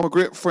a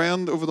great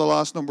friend over the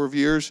last number of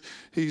years.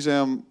 He's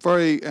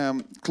very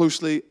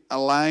closely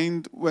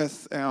aligned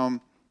with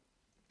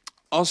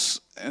us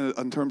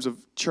in terms of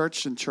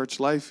church and church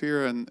life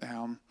here in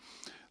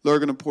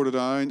Lurgan and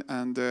Portadown.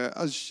 And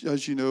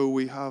as you know,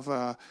 we have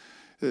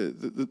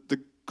the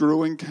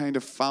growing kind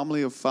of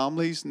family of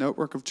families,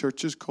 network of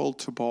churches called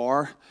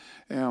Tabar.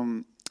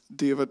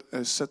 David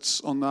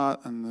sits on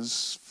that and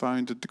has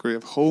found a degree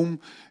of home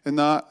in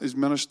that. He's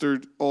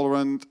ministered all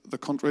around the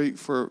country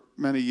for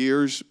many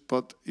years,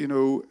 but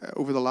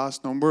over the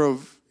last number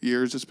of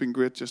years, it's been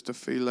great just to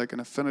feel like an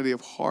affinity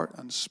of heart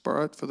and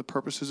spirit for the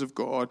purposes of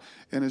God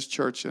in his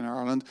church in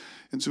Ireland.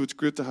 And so it's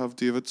great to have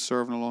David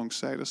serving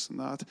alongside us in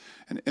that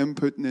and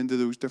inputting into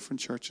those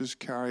different churches,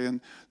 carrying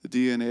the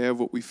DNA of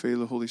what we feel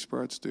the Holy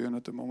Spirit's doing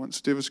at the moment.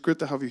 So David, it's great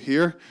to have you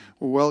here.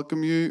 We'll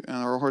welcome you, and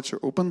our hearts are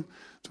open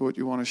to what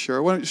you want to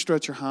share. Why don't you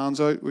stretch your hands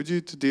out, would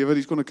you, to David?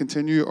 He's going to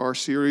continue our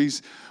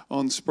series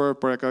on Spirit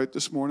Breakout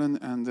this morning,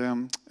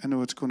 and I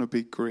know it's going to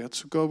be great.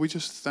 So God, we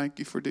just thank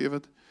you for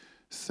David.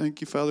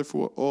 Thank you, Father,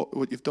 for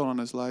what you've done in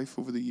his life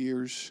over the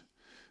years.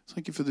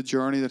 Thank you for the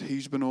journey that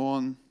he's been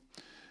on.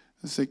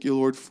 And thank you,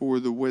 Lord, for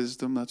the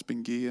wisdom that's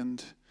been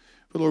gained.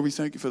 But Lord, we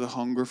thank you for the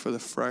hunger for the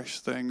fresh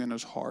thing in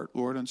his heart,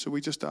 Lord. And so we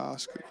just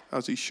ask,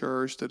 as he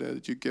shares today,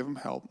 that you give him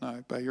help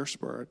now by your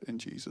Spirit in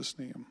Jesus'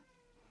 name.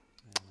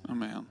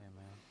 Amen. Amen.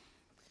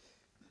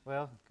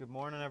 Well, good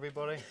morning,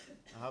 everybody.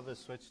 I have this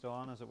switched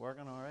on. Is it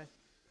working all right?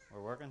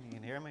 We're working? You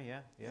can hear me?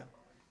 Yeah.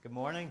 Good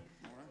morning.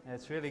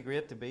 It's really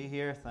great to be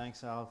here.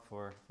 Thanks, Al,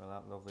 for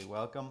that lovely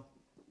welcome.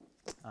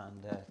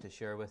 And to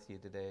share with you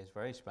today is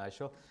very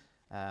special.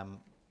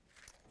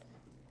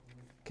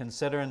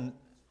 Considering,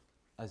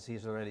 as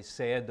he's already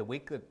said, the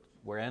week that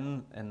we're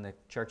in the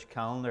church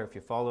calendar, if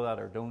you follow that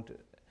or don't,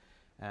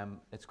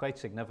 it's quite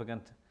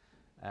significant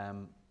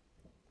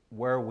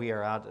where we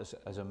are at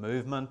as a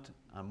movement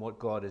and what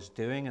God is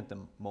doing at the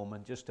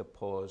moment, just to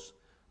pause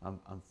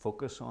and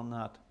focus on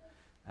that.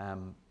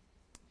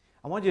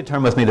 I want you to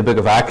turn with me to the book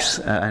of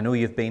Acts. I know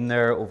you've been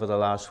there over the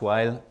last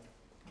while,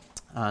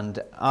 and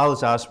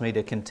Al's asked me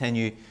to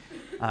continue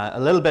a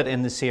little bit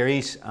in the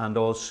series and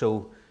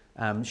also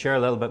share a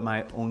little bit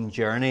my own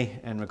journey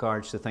in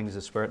regards to things of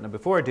the Spirit. Now,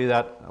 before I do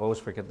that, I always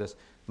forget this.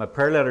 My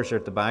prayer letters are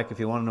at the back. If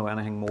you want to know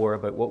anything more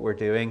about what we're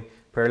doing,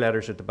 prayer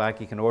letters are at the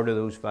back. You can order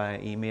those via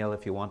email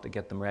if you want to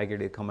get them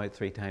regularly. They come out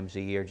 3 times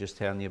a year, just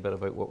telling you a bit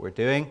about what we're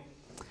doing.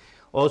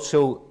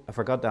 Also, I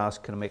forgot to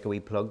ask, can I make a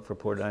wee plug for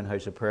Portadown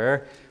House of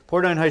Prayer?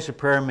 Portadown House of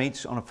Prayer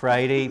meets on a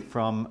Friday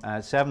from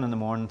 7 in the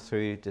morning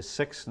through to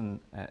 6 in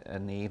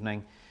the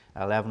evening,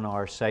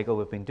 11-hour cycle.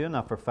 We've been doing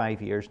that for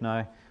 5 years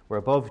now. We're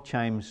above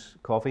Chimes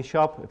Coffee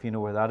Shop, if you know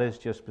where that is,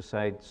 just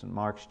beside St.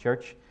 Mark's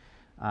Church.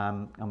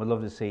 And we'd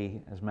love to see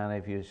as many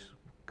of you as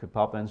could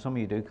pop in. Some of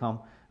you do come,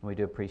 and we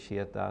do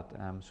appreciate that.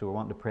 So we're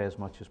wanting to pray as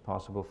much as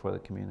possible for the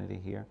community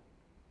here.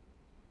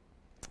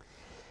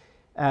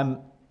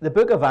 The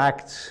book of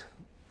Acts,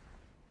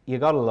 you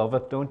got to love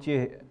it, don't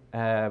you?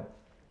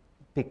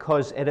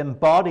 Because it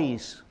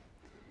embodies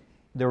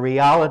the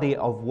reality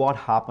of what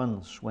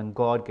happens when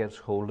God gets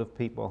hold of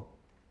people.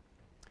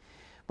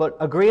 But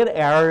a great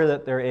error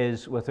that there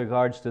is with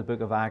regards to the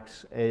book of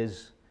Acts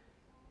is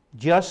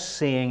just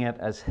seeing it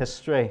as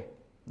history.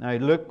 Now,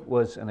 Luke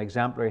was an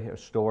exemplary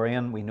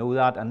historian, we know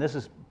that, and this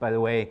is, by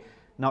the way,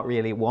 not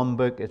really one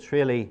book, it's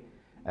really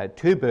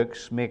 2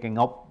 books making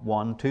up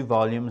 2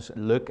 volumes,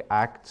 Luke,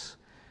 Acts.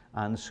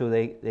 And so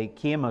they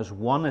came as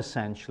one,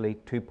 essentially,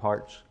 2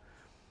 parts.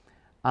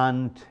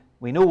 And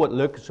we know what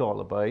Luke is all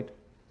about.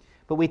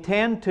 But we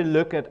tend to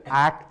look at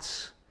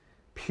Acts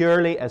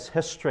purely as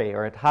history,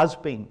 or it has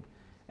been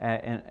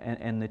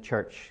in the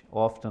church,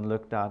 often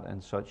looked at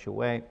in such a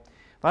way.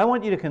 But I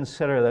want you to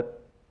consider that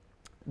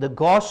the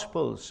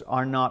Gospels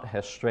are not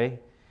history.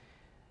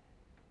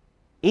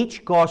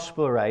 Each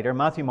Gospel writer,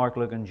 Matthew, Mark,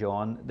 Luke, and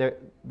John,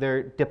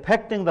 they're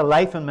depicting the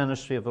life and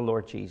ministry of the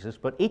Lord Jesus,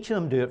 but each of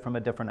them do it from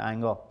a different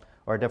angle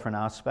or a different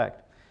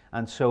aspect.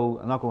 And so,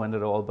 I'm not going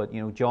into it all, but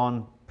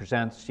John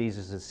presents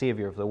Jesus as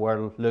Savior of the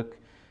world. Luke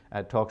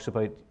talks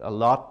about a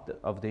lot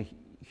of the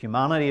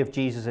humanity of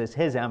Jesus as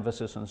his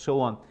emphasis, and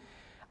so on.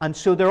 And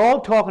so they're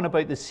all talking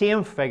about the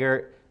same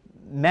figure,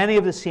 many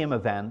of the same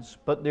events,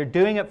 but they're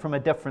doing it from a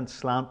different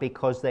slant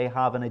because they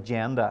have an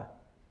agenda.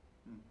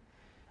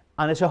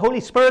 And it's a Holy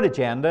Spirit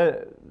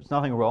agenda. There's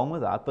nothing wrong with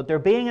that. But they're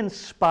being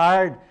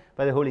inspired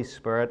by the Holy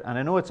Spirit. And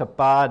I know it's a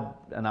bad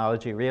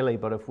analogy, really,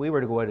 but if we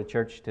were to go out of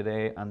church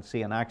today and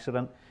see an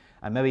accident,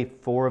 and maybe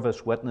 4 of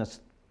us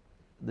witnessed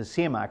the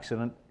same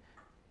accident,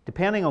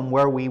 depending on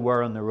where we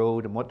were on the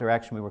road and what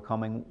direction we were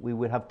coming, we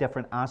would have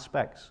different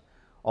aspects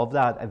of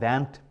that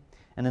event.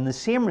 And in the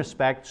same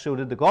respect, so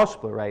did the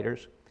Gospel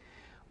writers.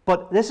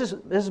 But this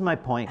is my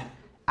point.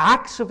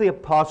 Acts of the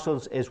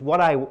Apostles is what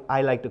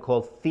I like to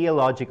call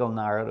theological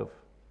narrative.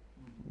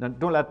 Now,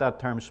 don't let that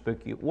term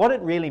spook you. What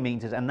it really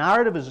means is a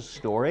narrative is a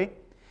story,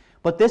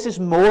 but this is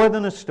more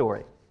than a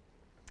story.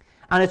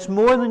 And it's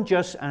more than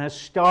just an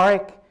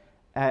historic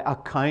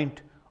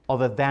account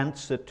of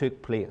events that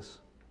took place.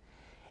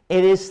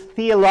 It is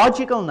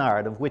theological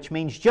narrative, which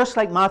means just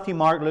like Matthew,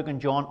 Mark, Luke,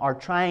 and John are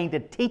trying to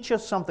teach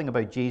us something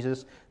about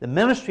Jesus, the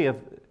ministry of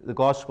the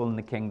gospel and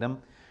the kingdom,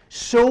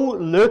 so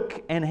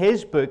Luke, in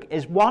his book,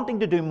 is wanting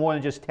to do more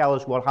than just tell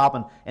us what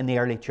happened in the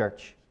early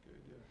church.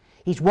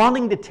 He's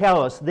wanting to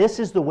tell us this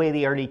is the way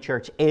the early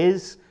church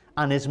is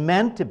and is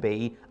meant to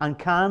be and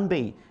can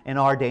be in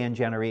our day and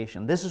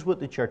generation. This is what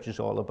the church is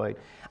all about.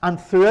 And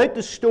throughout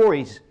the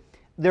stories,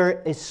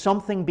 there is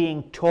something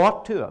being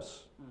taught to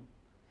us.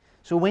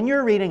 So when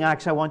you're reading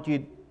Acts, I want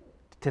you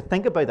to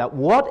think about that.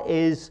 What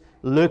is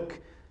Luke,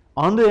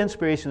 under the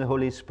inspiration of the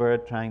Holy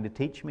Spirit, trying to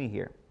teach me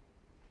here?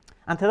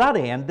 And to that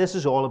end, this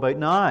is all about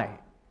now.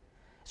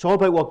 It's all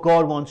about what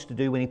God wants to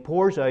do when He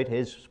pours out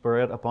His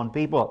Spirit upon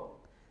people.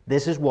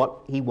 This is what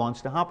He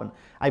wants to happen.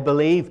 I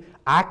believe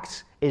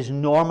Acts is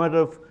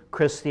normative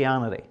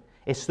Christianity.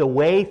 It's the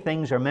way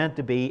things are meant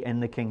to be in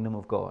the kingdom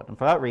of God. And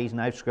for that reason,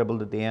 I've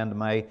scribbled at the end of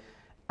my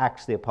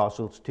Acts the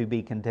Apostles, to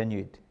be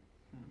continued.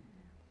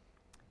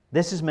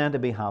 This is meant to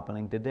be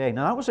happening today.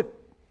 Now, that was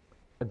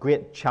a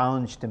great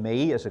challenge to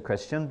me as a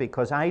Christian,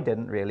 because I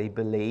didn't really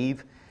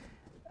believe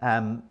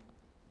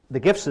the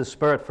gifts of the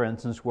Spirit, for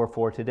instance, were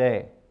for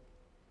today.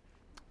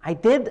 I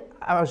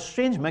was a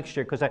strange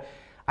mixture, because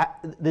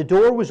the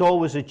door was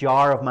always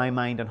ajar of my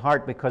mind and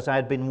heart, because I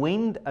had been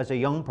weaned as a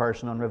young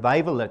person on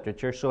revival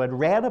literature, so I'd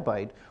read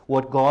about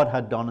what God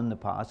had done in the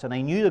past, and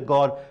I knew that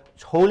God's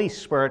Holy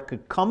Spirit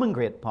could come in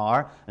great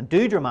power and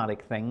do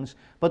dramatic things,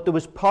 but there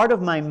was part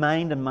of my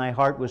mind and my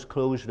heart was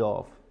closed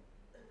off.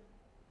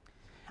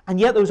 And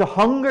yet there was a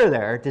hunger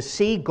there to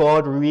see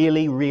God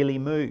really, really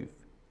move.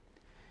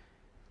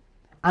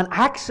 And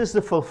Acts is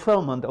the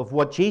fulfillment of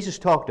what Jesus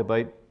talked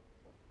about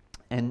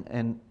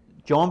in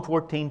John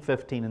 14,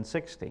 15, and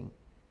 16,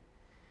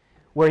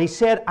 where He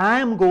said, I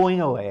am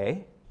going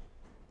away,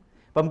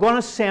 but I'm going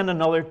to send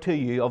another to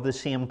you of the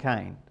same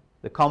kind,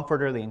 the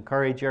Comforter, the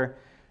Encourager,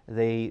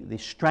 the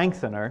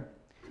Strengthener.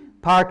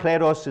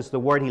 Parakletos is the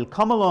word. He'll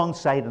come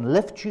alongside and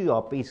lift you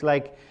up. He's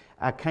like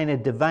a kind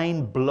of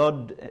divine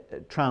blood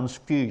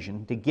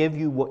transfusion to give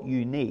you what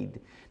you need.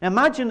 Now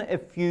imagine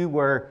if you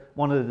were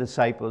one of the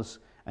disciples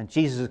and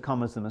Jesus has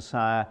come as the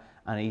Messiah,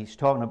 and He's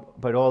talking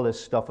about all this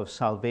stuff of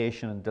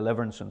salvation and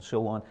deliverance and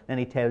so on. Then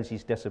He tells you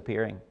He's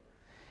disappearing.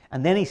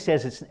 And then He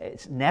says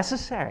it's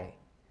necessary.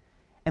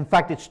 In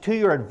fact, it's to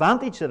your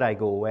advantage that I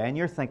go away. And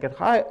you're thinking,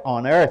 how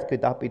on earth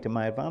could that be to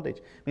my advantage?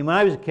 I mean, when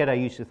I was a kid, I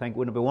used to think,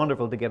 wouldn't it be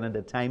wonderful to get into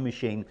a time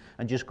machine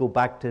and just go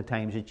back to the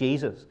times of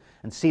Jesus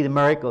and see the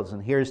miracles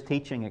and hear His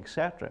teaching,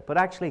 etc. But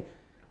actually,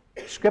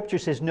 Scripture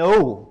says,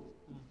 no.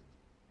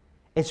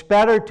 It's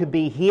better to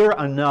be here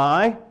and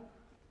now,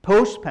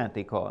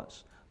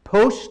 post-Pentecost,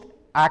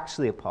 post-Acts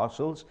of the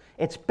Apostles.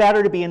 It's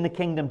better to be in the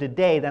kingdom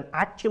today than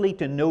actually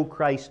to know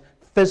Christ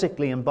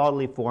physically in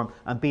bodily form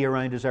and be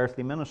around His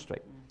earthly ministry.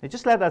 Now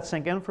just let that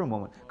sink in for a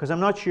moment, because I'm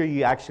not sure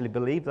you actually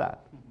believe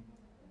that.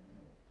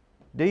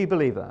 Do you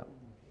believe that?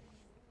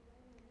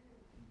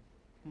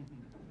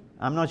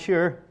 I'm not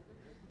sure.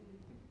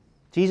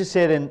 Jesus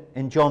said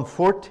in John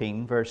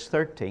 14, verse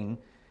 13,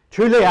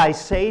 truly I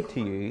say to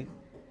you,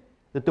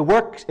 that the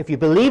works, if you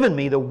believe in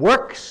me, the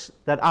works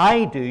that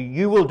I do,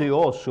 you will do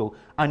also,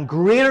 and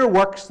greater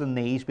works than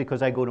these,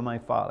 because I go to my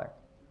Father.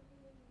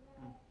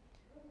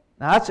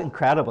 Now that's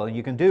incredible.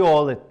 You can do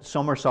all the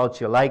somersaults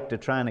you like to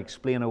try and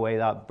explain away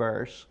that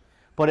verse,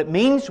 but it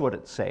means what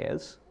it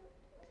says,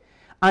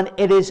 and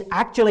it is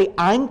actually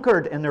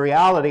anchored in the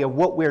reality of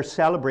what we're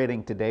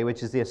celebrating today,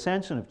 which is the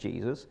ascension of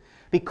Jesus.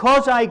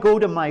 Because I go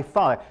to my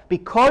Father,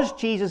 because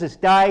Jesus has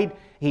died,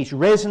 He's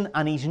risen,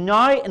 and He's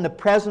now in the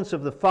presence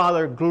of the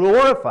Father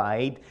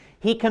glorified,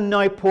 He can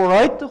now pour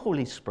out the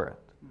Holy Spirit.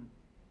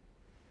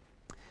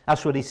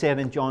 That's what He said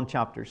in John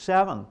chapter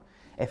 7.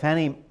 If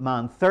any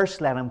man thirst,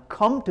 let him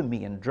come to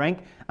me and drink,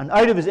 and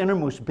out of his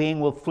innermost being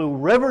will flow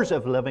rivers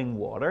of living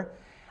water.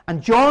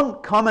 And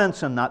John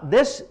comments on that.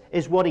 This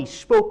is what he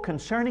spoke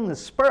concerning the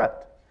Spirit,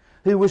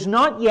 who was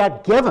not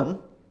yet given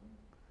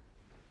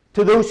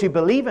to those who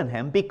believe in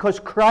Him, because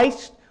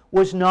Christ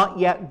was not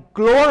yet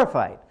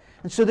glorified.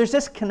 And so there's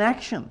this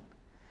connection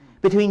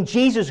between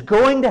Jesus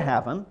going to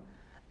heaven,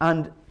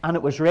 and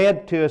it was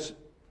read to us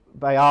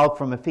by Al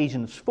from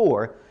Ephesians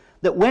 4,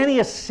 that when He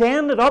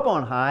ascended up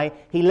on high,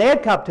 He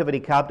led captivity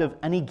captive,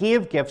 and He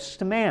gave gifts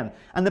to men.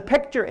 And the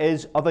picture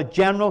is of a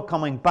general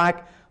coming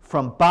back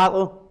from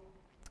battle,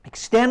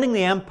 extending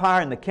the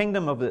empire and the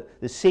kingdom of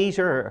the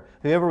Caesar, or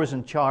whoever was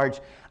in charge,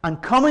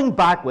 and coming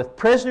back with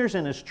prisoners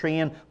in His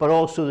train, but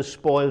also the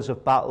spoils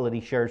of battle that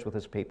He shares with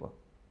His people.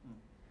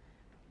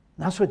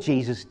 And that's what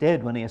Jesus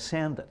did when He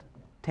ascended.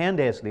 10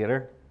 days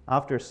later,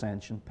 after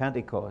ascension,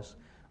 Pentecost,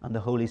 and the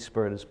Holy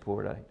Spirit is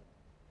poured out.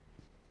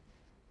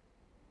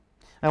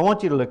 I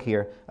want you to look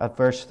here at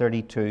verse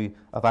 32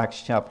 of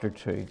Acts chapter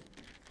 2.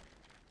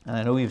 And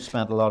I know you've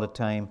spent a lot of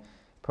time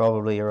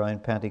probably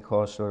around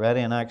Pentecost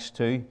already in Acts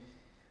 2.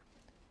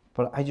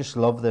 But I just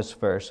love this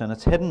verse. And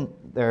it's hidden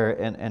there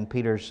in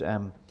Peter's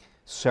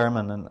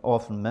sermon and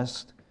often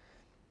missed.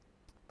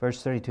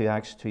 Verse 32,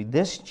 Acts 2.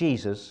 This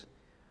Jesus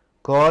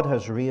God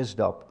has raised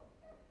up,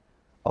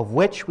 of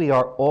which we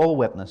are all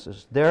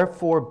witnesses.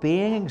 Therefore,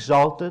 being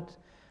exalted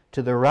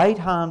to the right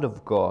hand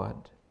of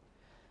God,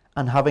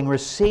 and having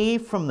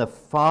received from the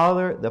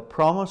Father the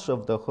promise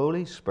of the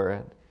Holy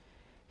Spirit,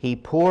 he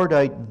poured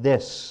out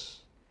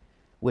this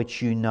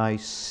which you now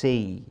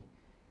see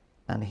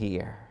and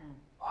hear.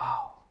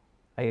 Wow.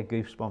 I had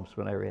goosebumps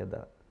when I read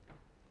that.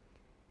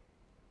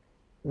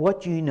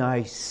 What you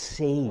now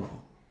see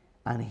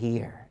and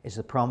hear is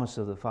the promise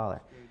of the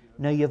Father.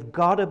 Now you've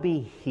got to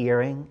be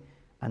hearing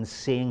and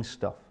seeing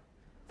stuff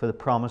for the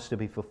promise to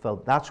be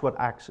fulfilled. That's what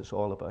Acts is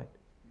all about.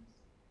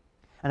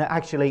 And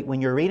actually,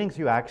 when you're reading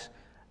through Acts,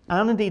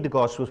 and indeed the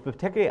Gospels, but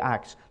particularly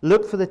Acts,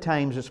 look for the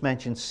times it's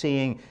mentioned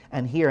seeing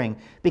and hearing,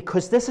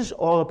 because this is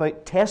all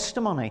about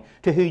testimony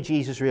to who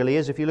Jesus really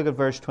is. If you look at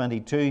verse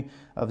 22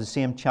 of the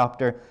same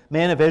chapter,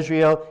 men of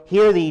Israel,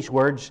 hear these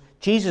words,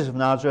 Jesus of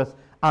Nazareth,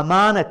 a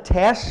man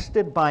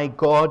attested by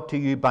God to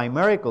you by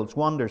miracles,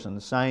 wonders,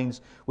 and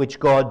signs which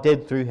God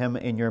did through him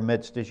in your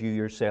midst, as you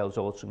yourselves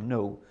also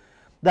know.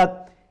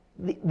 That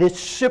the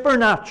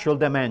supernatural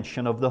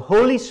dimension of the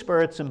Holy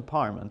Spirit's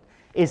empowerment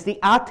is the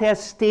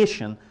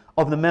attestation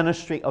of the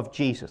ministry of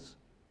Jesus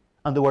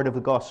and the word of the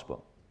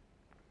gospel.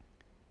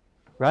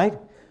 Right?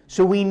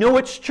 So we know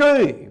it's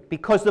true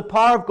because the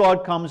power of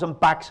God comes and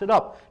backs it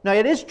up. Now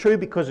it is true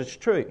because it's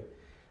true.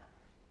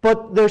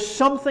 But there's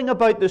something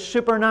about the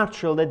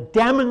supernatural that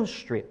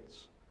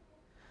demonstrates.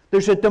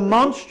 There's a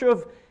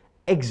demonstrative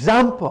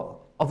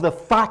example of the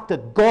fact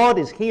that God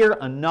is here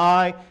and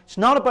now. It's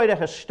not about a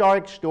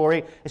historic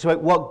story. It's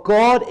about what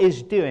God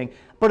is doing.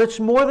 But it's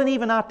more than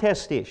even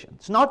attestation.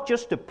 It's not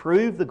just to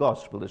prove the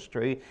gospel is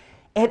true.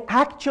 It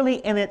actually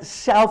in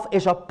itself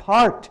is a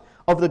part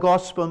of the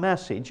gospel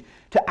message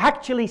to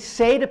actually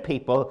say to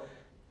people,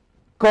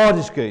 God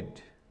is good.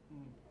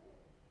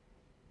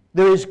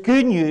 There is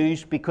good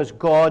news because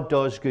God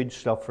does good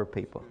stuff for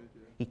people.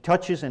 He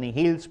touches and He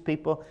heals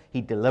people.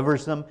 He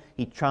delivers them.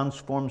 He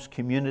transforms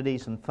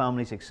communities and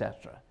families,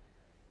 etc.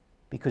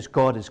 Because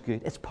God is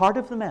good. It's part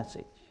of the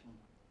message.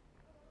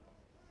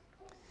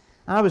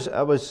 I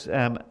was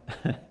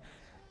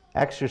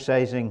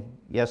exercising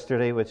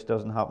yesterday, which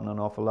doesn't happen an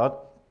awful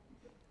lot.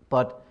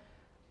 But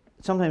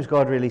sometimes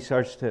God really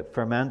starts to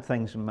ferment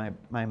things in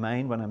my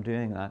mind when I'm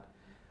doing that.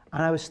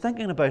 And I was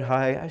thinking about how,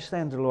 I was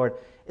saying to the Lord,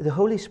 the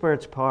Holy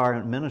Spirit's power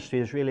and ministry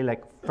is really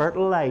like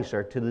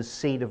fertilizer to the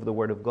seed of the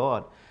Word of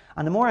God.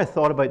 And the more I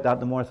thought about that,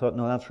 the more I thought,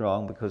 no, that's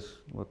wrong, because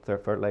what their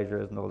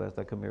fertilizer is and all that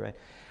couldn't be right.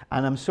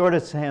 And I'm sort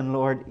of saying,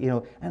 Lord, you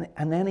know,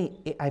 and then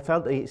I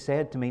felt He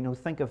said to me, no,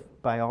 think of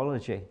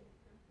biology.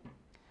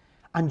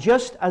 And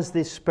just as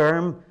the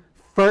sperm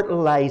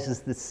fertilizes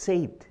the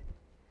seed,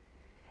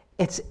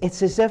 it's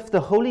as if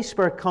the Holy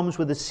Spirit comes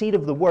with the seed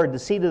of the Word, the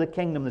seed of the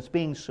kingdom that's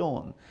being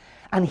sown.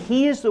 And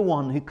He is the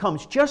one who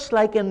comes, just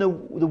like in the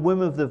womb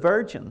of the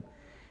Virgin.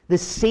 The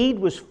seed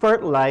was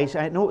fertilized.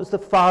 I know it was the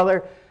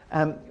Father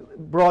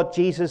brought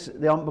Jesus,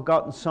 the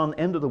unbegotten Son,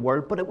 into the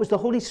world, but it was the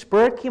Holy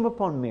Spirit came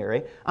upon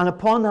Mary and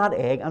upon that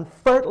egg and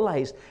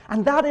fertilized.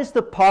 And that is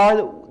the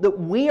power that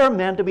we are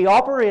meant to be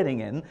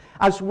operating in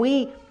as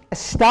we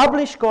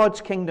establish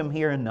God's kingdom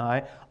here and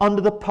now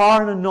under the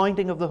power and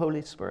anointing of the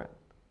Holy Spirit.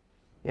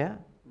 Yeah?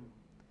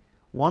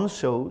 One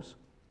sows,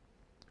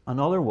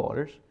 another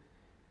waters,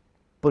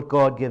 but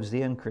God gives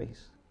the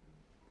increase.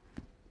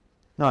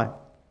 Now,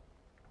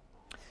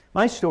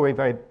 my story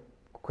very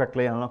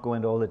quickly, I'll not go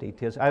into all the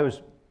details. I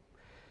was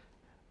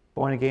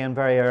born again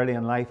very early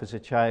in life as a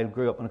child,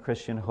 grew up in a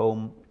Christian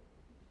home,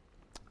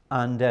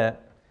 and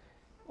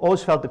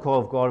always felt the call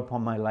of God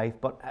upon my life.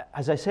 But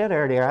as I said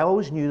earlier, I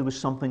always knew there was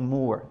something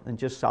more than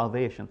just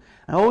salvation.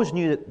 I always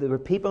knew that there were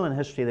people in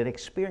history that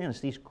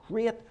experienced these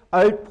great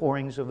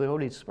outpourings of the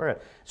Holy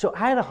Spirit. So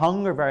I had a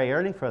hunger very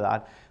early for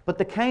that. But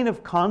the kind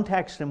of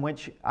context in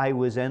which I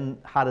was in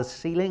had a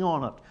ceiling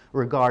on it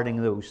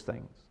regarding those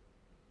things.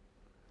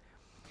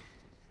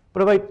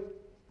 But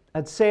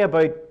I'd say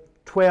about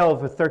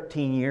 12 or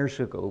 13 years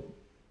ago,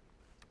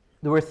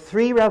 there were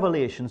 3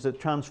 revelations that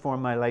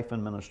transformed my life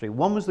and ministry.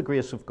 One was the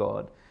grace of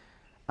God.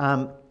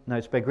 Now,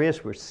 it's by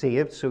grace we're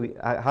saved, so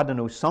I had to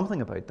know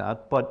something about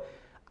that. But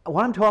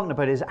what I'm talking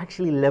about is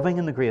actually living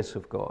in the grace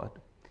of God.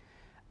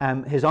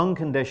 His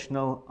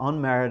unconditional,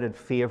 unmerited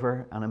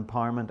favour and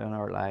empowerment in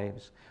our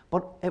lives.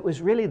 But it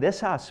was really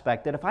this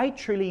aspect, that if I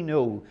truly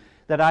know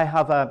that I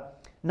have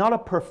not a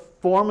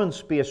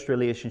performance-based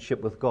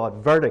relationship with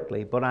God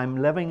vertically, but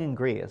I'm living in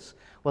grace,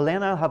 well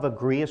then I'll have a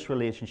grace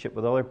relationship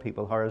with other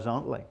people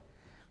horizontally.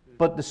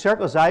 But the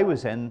circles I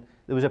was in,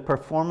 there was a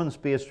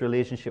performance-based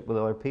relationship with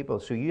other people,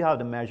 so you had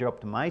to measure up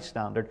to my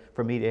standard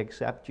for me to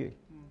accept you.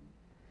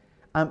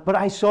 But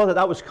I saw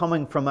that was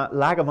coming from a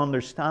lack of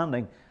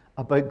understanding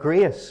about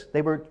grace.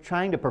 They were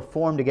trying to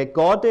perform to get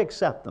God to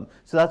accept them.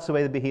 So that's the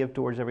way they behaved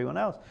towards everyone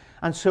else.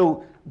 And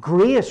so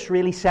grace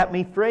really set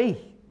me free.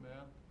 Yeah.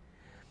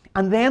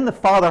 And then the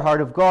Father heart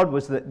of God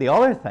was the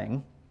other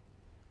thing.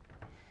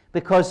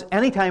 Because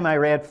anytime I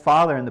read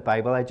Father in the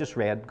Bible, I just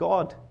read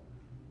God.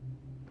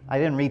 I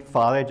didn't read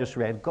Father, I just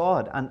read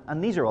God.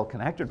 And these are all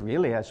connected,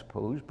 really, I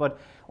suppose. But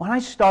when I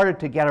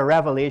started to get a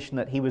revelation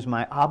that he was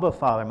my Abba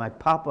Father, my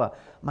Papa,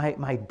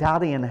 my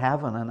daddy in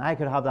heaven, and I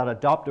could have that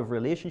adoptive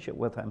relationship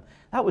with him,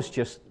 that was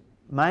just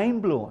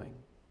mind-blowing.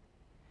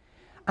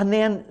 And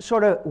then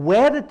sort of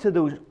wedded to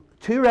those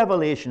two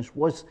revelations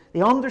was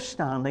the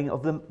understanding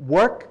of the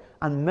work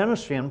and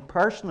ministry and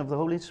person of the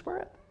Holy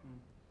Spirit.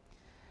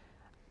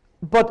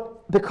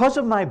 But because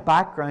of my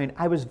background,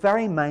 I was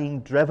very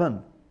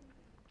mind-driven,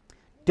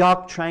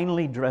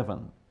 doctrinally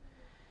driven.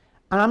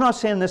 And I'm not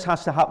saying this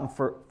has to happen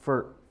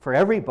for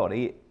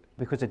everybody,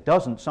 because it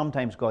doesn't.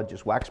 Sometimes God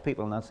just whacks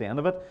people and that's the end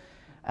of it.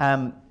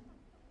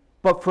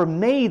 But for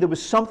me, there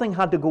was something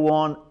had to go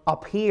on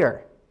up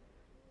here.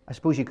 I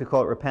suppose you could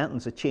call it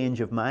repentance, a change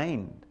of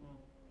mind.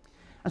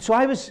 And so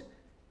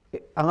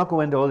I'll not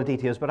go into all the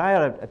details, but I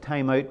had a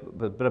time out,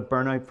 a bit of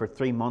burnout for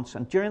 3 months.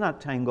 And during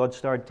that time, God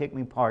started taking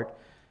me apart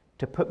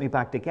to put me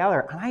back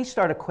together. And I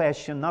started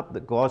questioning not the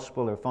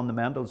gospel or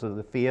fundamentals of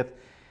the faith,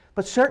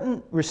 but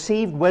certain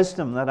received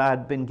wisdom that I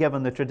had been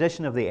given, the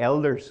tradition of the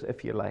elders,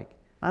 if you like.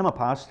 I'm a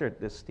pastor at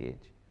this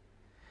stage.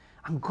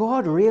 And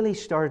God really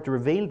started to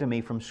reveal to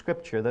me from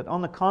Scripture that,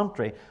 on the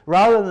contrary,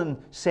 rather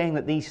than saying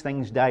that these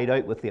things died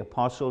out with the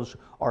apostles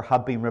or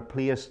have been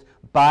replaced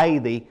by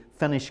the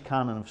finished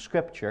canon of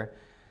Scripture,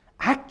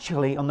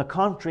 actually, on the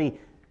contrary,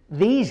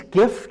 these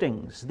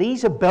giftings,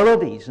 these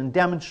abilities and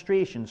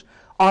demonstrations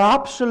are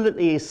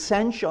absolutely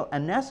essential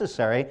and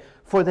necessary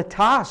for the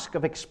task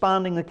of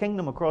expanding the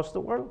kingdom across the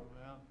world.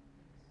 Yeah.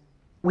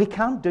 We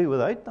can't do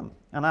without them.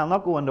 And I'll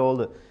not go into all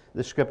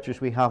the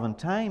scriptures we have in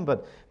time,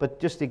 but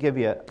just to give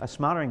you a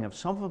smattering of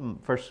some of them,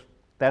 1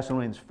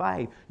 Thessalonians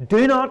 5,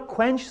 do not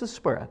quench the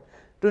Spirit.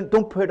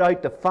 Don't put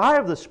out the fire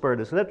of the Spirit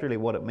is literally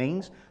what it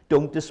means.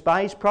 Don't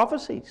despise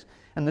prophecies.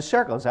 In the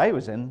circles I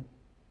was in,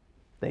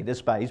 they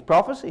despised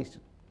prophecies.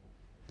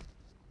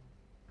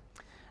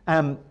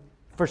 1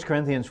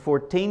 Corinthians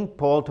 14,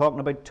 Paul talking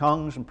about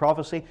tongues and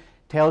prophecy,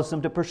 tells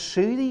them to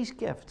pursue these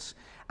gifts.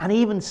 And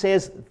even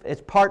says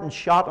its part and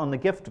shot on the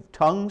gift of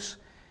tongues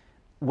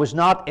was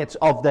not it's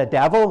of the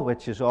devil,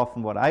 which is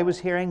often what I was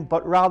hearing,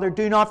 but rather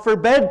do not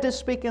forbid to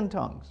speak in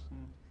tongues.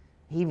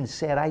 He even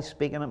said, I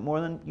speak in it more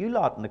than you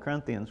lot, and the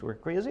Corinthians were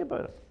crazy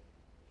about it.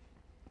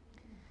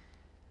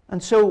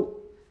 And so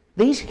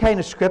these kind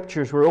of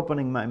scriptures were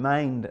opening my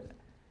mind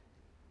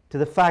to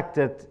the fact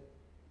that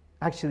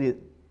actually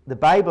the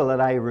Bible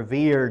that I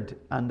revered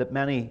and that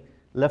many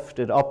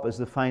lifted up as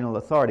the final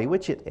authority,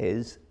 which it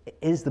is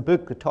the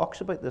book that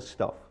talks about this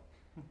stuff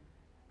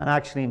and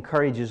actually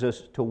encourages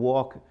us to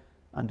walk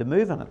and to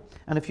move in it.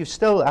 And if you've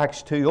still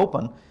Acts 2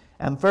 open,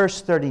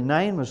 verse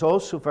 39 was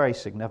also very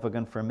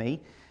significant for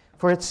me,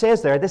 for it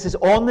says there, this is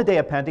on the day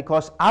of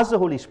Pentecost, as the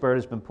Holy Spirit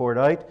has been poured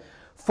out,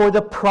 for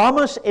the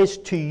promise is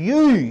to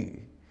you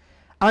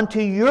and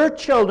to your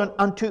children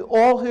and to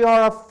all who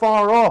are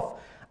afar off.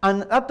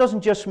 And that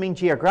doesn't just mean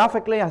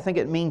geographically, I think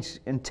it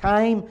means in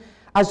time,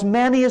 as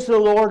many as the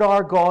Lord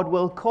our God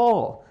will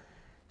call.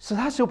 So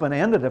that's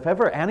open-ended, if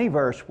ever any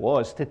verse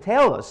was, to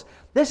tell us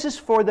this is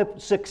for the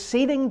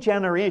succeeding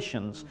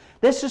generations.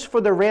 This is for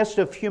the rest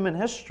of human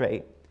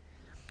history.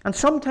 And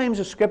sometimes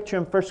a scripture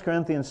in 1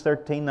 Corinthians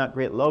 13, that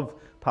great love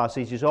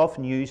passage, is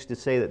often used to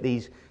say that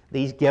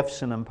these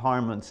gifts and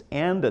empowerments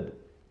ended.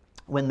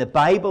 When the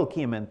Bible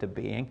came into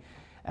being,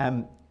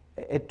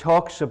 it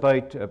talks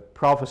about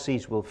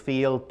prophecies will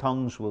fail,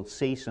 tongues will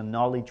cease, and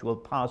knowledge will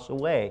pass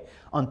away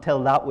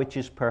until that which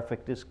is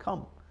perfect is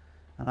come.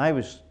 And I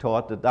was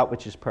taught that that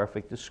which is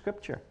perfect is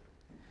Scripture.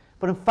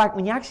 But in fact,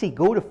 when you actually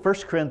go to 1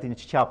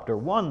 Corinthians chapter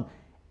 1,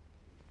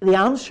 the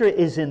answer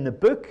is in the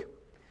book.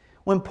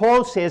 When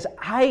Paul says,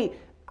 I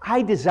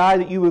desire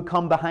that you would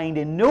come behind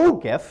in no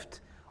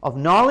gift of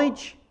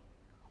knowledge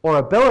or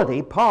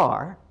ability,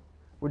 power,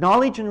 or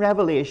knowledge and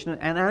revelation,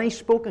 and any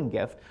spoken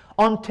gift,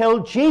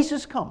 until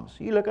Jesus comes.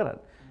 You look at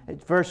it.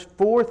 It's verse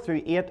 4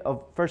 through 8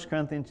 of 1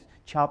 Corinthians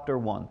chapter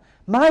 1.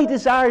 My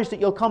desire is that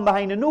you'll come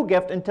behind in no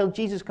gift until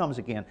Jesus comes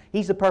again.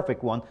 He's the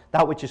perfect one.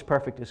 That which is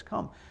perfect has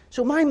come.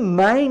 So my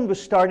mind was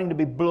starting to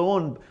be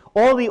blown.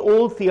 All the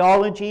old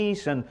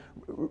theologies and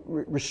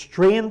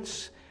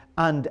restraints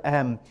and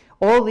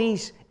all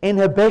these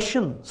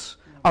inhibitions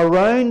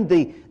around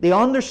the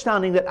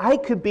understanding that I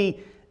could be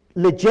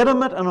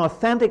legitimate and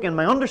authentic in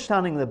my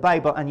understanding of the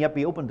Bible and yet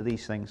be open to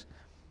these things.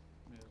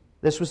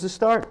 This was the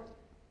start.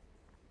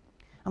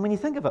 And when you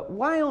think of it,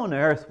 why on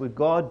earth would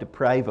God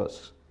deprive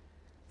us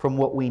from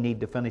what we need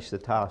to finish the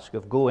task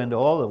of go into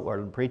all the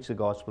world and preach the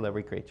gospel to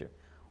every creature?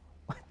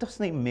 It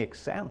doesn't even make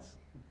sense.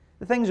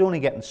 The thing's only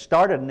getting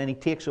started and then He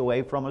takes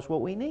away from us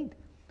what we need.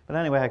 But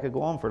anyway, I could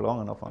go on for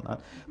long enough on that.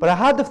 But I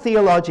had the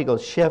theological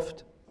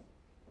shift.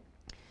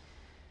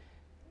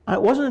 And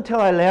it wasn't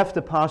until I left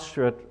the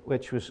pastorate,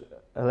 which was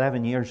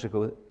 11 years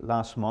ago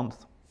last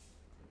month,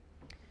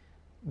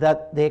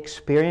 that the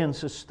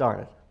experiences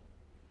started.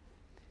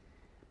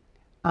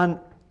 And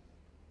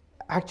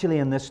actually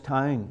in this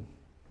town,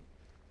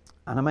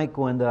 and I might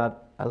go into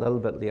that a little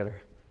bit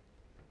later,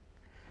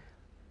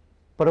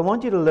 but I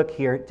want you to look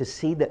here to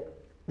see that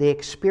the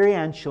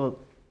experiential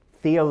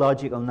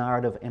theological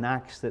narrative in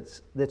Acts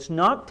that's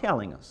not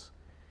telling us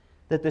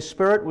that the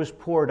Spirit was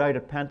poured out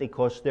at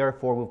Pentecost,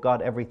 therefore we've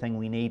got everything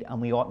we need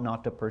and we ought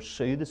not to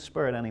pursue the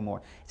Spirit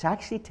anymore. It's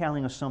actually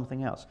telling us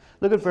something else.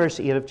 Look at verse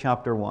 8 of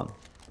chapter 1.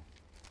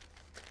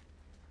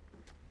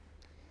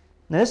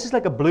 Now this is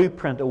like a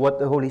blueprint of what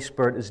the Holy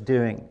Spirit is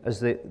doing as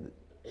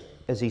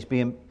He's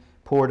being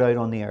poured out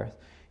on the earth.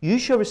 You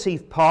shall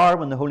receive power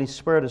when the Holy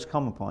Spirit has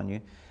come upon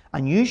you,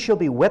 and you shall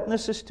be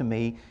witnesses to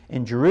me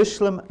in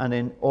Jerusalem and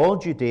in all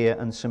Judea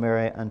and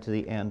Samaria and to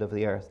the end of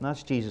the earth. And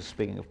that's Jesus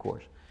speaking, of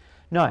course.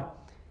 Now,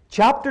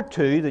 chapter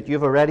 2 that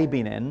you've already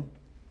been in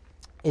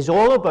is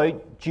all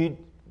about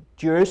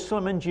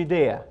Jerusalem and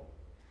Judea.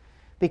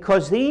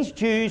 Because these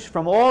Jews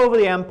from all over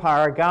the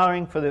empire are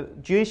gathering for the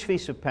Jewish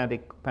feast of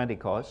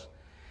Pentecost,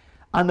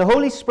 and the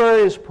Holy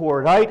Spirit is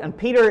poured out, and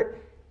Peter...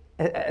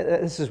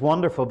 This is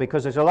wonderful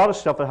because there's a lot of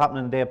stuff that happened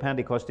on the day of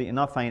Pentecost that you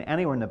not find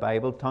anywhere in the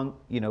Bible,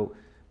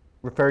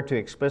 referred to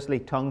explicitly,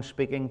 tongue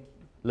speaking,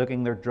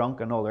 looking they're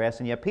drunk and all the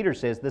rest. And yet Peter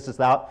says, this is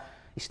that.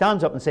 He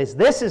stands up and says,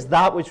 this is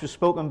that which was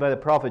spoken by the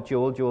prophet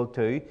Joel, Joel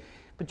 2.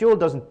 But Joel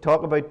doesn't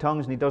talk about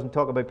tongues and he doesn't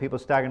talk about people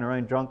staggering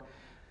around drunk.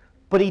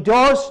 But he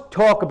does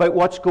talk about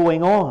what's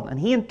going on. And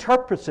he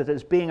interprets it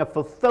as being a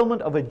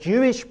fulfillment of a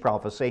Jewish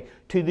prophecy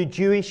to the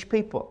Jewish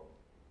people.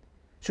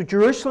 So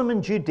Jerusalem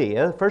and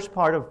Judea, the first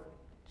part of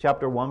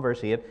chapter 1,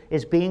 verse 8,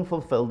 is being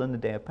fulfilled on the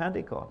day of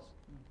Pentecost.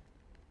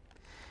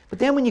 But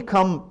then when you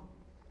come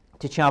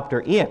to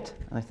chapter 8,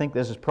 and I think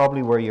this is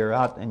probably where you're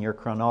at in your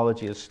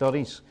chronology of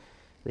studies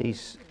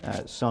these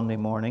Sunday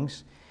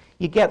mornings,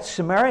 you get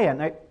Samaria.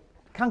 Now, I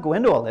can't go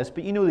into all this,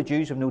 but you know the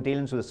Jews have no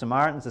dealings with the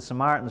Samaritans. The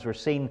Samaritans were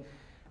seen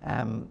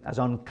as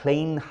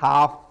unclean,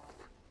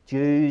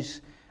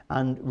 half-Jews,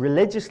 and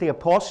religiously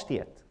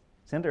apostate.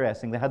 It's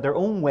interesting. They had their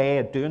own way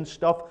of doing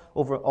stuff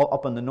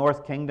up in the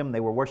North Kingdom.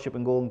 They were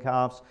worshipping golden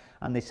calves,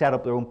 and they set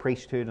up their own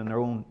priesthood and their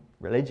own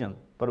religion.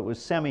 But it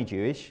was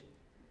semi-Jewish.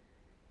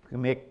 You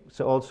can make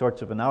all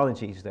sorts of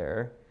analogies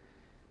there.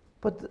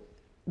 But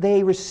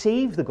they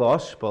receive the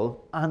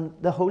gospel, and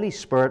the Holy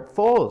Spirit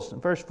falls.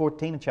 In verse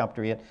 14 of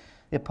chapter 8,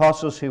 the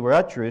apostles who were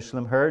at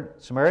Jerusalem heard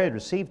Samaria had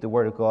received the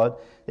word of God.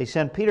 They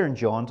sent Peter and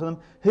John to them,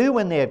 who,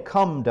 when they had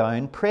come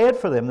down, prayed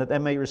for them that they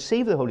might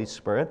receive the Holy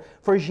Spirit,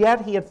 for as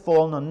yet he had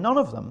fallen on none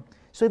of them.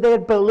 So they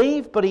had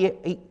believed, but he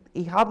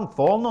hadn't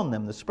fallen on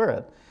them, the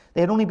Spirit. They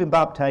had only been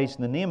baptized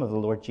in the name of the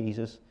Lord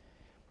Jesus.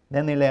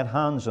 Then they laid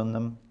hands on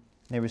them,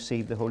 and they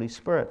received the Holy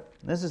Spirit.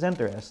 And this is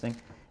interesting.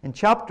 In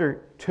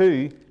chapter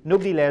 2,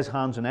 nobody lays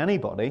hands on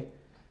anybody,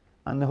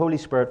 and the Holy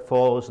Spirit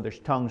falls, and there's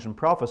tongues and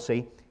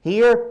prophecy.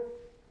 Here,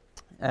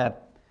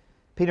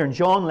 Peter and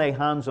John lay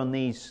hands on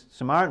these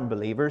Samaritan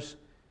believers,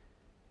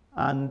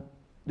 and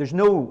there's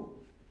no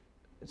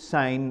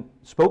sign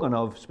spoken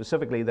of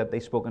specifically that they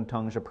spoke in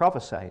tongues or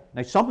prophesied.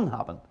 Now, something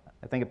happened.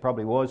 I think it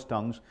probably was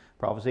tongues,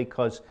 prophecy,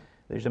 because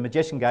there's a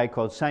magician guy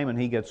called Simon.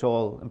 He gets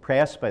all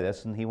impressed by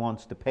this, and he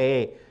wants to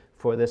pay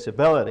for this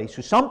ability.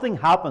 So something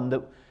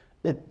happened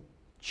that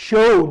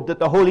showed that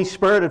the Holy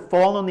Spirit had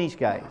fallen on these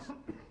guys.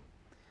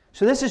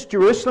 So this is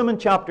Jerusalem in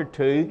chapter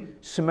 2,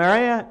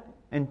 Samaria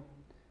in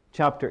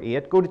chapter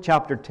 8. Go to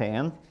chapter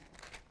 10.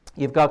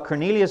 You've got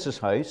Cornelius'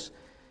 house.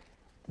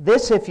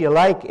 This, if you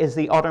like, is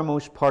the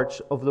uttermost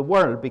parts of the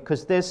world,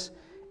 because this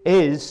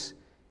is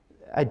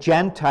a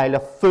Gentile, a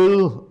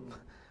full,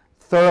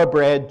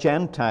 thoroughbred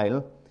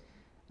Gentile.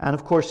 And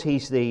of course,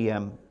 he's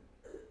the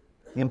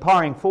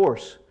empowering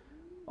force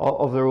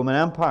of the Roman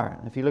Empire.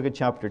 If you look at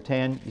chapter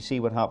 10, you see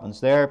what happens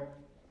there.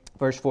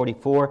 Verse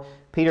 44,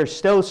 Peter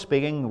still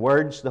speaking the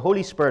words, the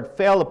Holy Spirit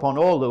fell upon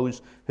all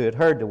those who had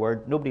heard the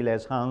word. Nobody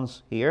lays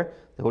hands here.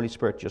 The Holy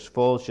Spirit just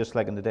falls, just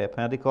like in the day of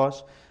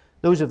Pentecost.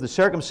 Those of the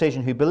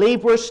circumcision who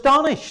believed were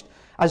astonished,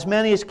 as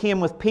many as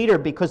came with Peter,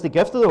 because the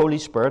gift of the Holy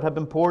Spirit had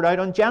been poured out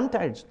on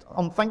Gentiles.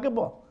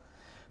 Unthinkable.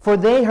 For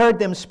they heard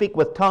them speak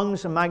with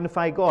tongues and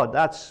magnify God.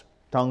 That's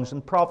tongues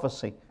and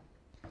prophecy.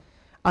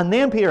 And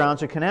then Peter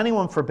answered, can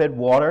anyone forbid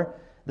water,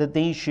 that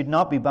these should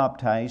not be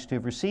baptized who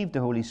have received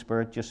the Holy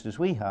Spirit just as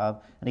we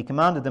have? And he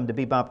commanded them to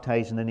be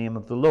baptized in the name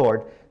of the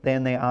Lord.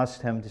 Then they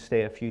asked him to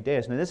stay a few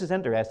days. Now this is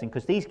interesting,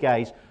 because these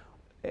guys,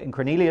 in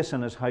Cornelius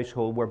and his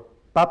household, were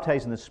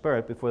baptized in the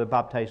Spirit before they were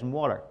baptized in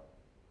water.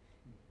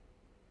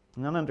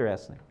 Isn't that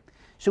interesting?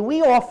 So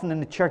we often in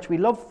the church, we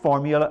love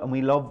formula and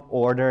we love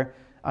order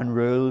and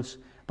rules.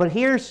 But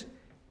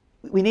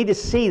we need to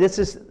see, this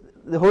is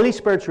the Holy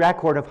Spirit's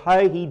record of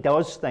how he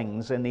does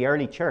things in the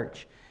early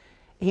church.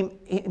 He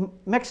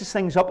mixes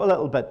things up a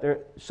little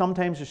bit.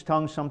 Sometimes there's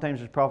tongues, sometimes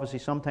there's prophecy,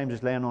 sometimes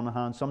there's laying on the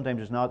hands, sometimes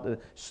there's not. The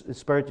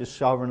Spirit just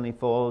sovereignly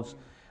falls.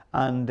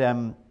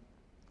 And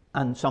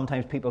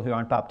sometimes people who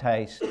aren't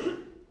baptized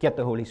get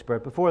the Holy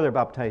Spirit before they're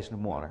baptized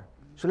in water.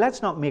 So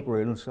let's not make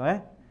rules, eh?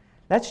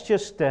 Let's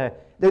just, there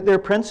are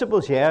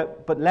principles, yeah,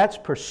 but let's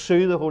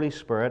pursue the Holy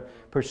Spirit,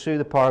 pursue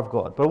the power of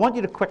God. But I want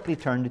you to quickly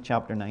turn to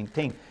chapter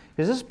 19,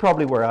 because this is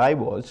probably where I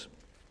was,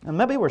 and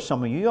maybe where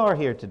some of you are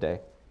here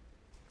today.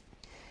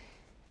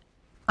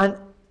 And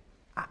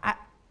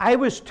I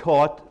was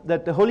taught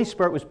that the Holy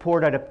Spirit was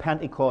poured out at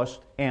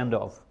Pentecost, end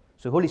of.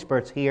 So the Holy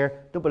Spirit's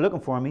here. Don't be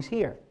looking for him. He's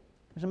here.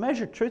 There's a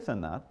measure of truth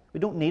in that. We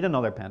don't need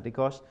another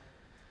Pentecost.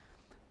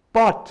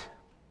 But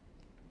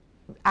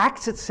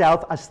Acts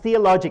itself, as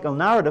theological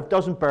narrative,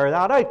 doesn't bear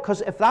that out.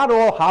 Because if that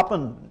all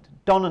happened,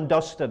 done and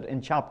dusted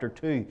in chapter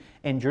 2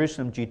 in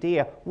Jerusalem,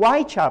 Judea,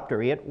 why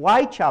chapter 8?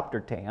 Why chapter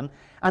 10?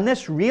 And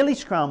this really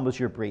scrambles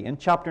your brain,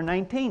 chapter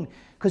 19.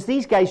 Because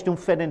these guys don't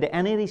fit into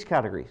any of these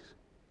categories.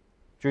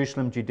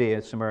 Jerusalem,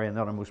 Judea, Samaria, and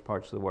the uttermost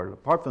parts of the world.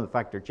 Apart from the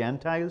fact they're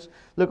Gentiles,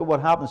 look at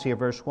what happens here,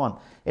 verse 1.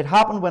 It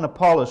happened when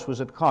Apollos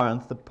was at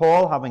Corinth that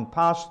Paul, having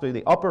passed through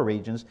the upper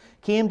regions,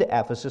 came to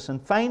Ephesus,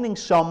 and finding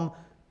some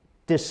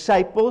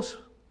disciples,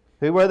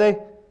 who were they?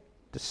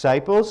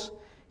 Disciples.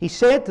 He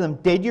said to them,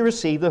 did you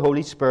receive the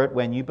Holy Spirit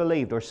when you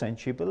believed, or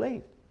since you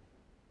believed?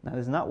 Now,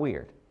 isn't that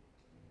weird?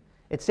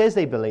 It says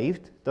they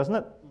believed, doesn't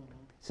it? It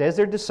says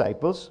they're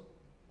disciples.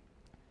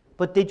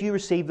 But did you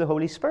receive the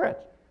Holy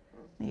Spirit?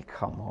 Hey,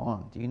 come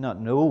on, do you not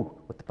know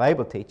what the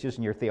Bible teaches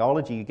in your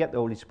theology? You get the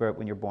Holy Spirit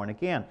when you're born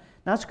again.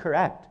 That's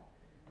correct.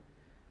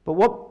 But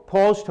what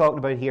Paul's talking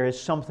about here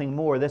is something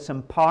more, this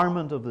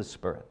empowerment of the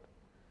Spirit.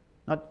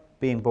 Not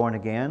being born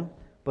again,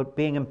 but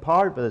being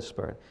empowered by the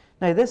Spirit.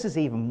 Now, this is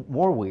even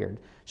more weird.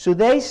 So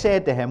they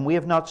said to him, we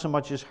have not so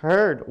much as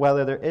heard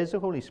whether there is a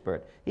Holy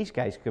Spirit. These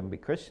guys couldn't be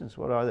Christians.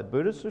 What are they,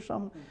 Buddhists or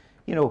something?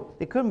 You know,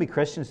 they couldn't be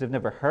Christians. They've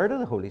never heard of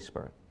the Holy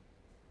Spirit.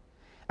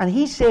 And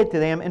he said to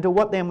them, into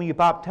what then were you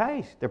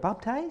baptized? They're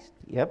baptized?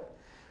 Yep.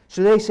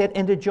 So they said,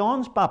 into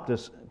John's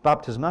baptism.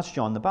 That's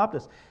John the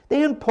Baptist.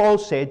 Then Paul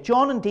said,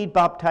 John indeed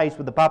baptized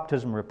with the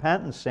baptism of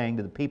repentance, saying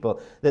to the people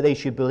that they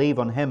should believe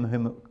on him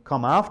whom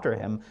come after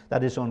him,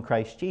 that is on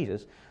Christ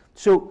Jesus.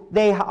 So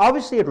they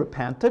obviously had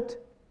repented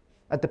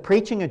at the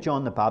preaching of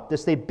John the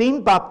Baptist. They'd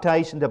been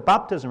baptized into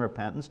baptism of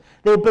repentance.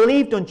 They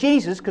believed on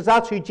Jesus, because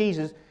that's the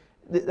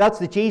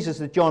Jesus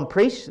that John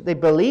preached. They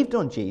believed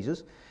on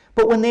Jesus.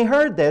 But when they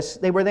heard this,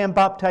 they were then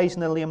baptized in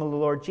the name of the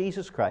Lord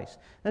Jesus Christ.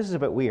 This is a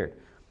bit weird.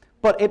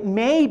 But it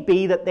may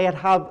be that they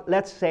had,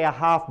 let's say, a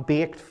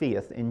half-baked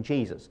faith in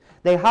Jesus.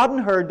 They hadn't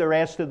heard the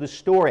rest of the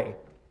story,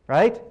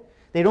 right?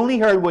 They'd only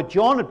heard what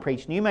John had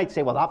preached. And you might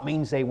say, well, that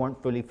means they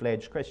weren't fully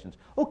fledged Christians.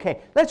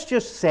 Okay, let's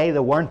just say they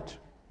weren't,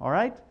 all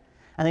right?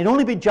 And they'd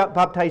only been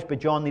baptized by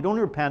John. They'd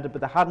only repented, but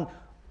they hadn't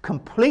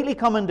completely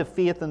come into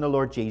faith in the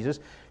Lord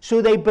Jesus.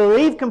 So they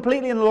believed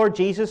completely in the Lord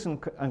Jesus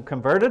and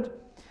converted.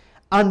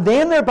 And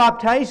then they're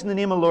baptized in the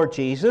name of the Lord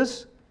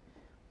Jesus.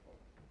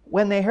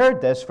 When they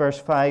heard this, verse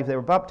 5, they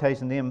were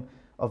baptized in the name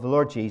of the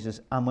Lord Jesus.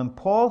 And when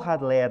Paul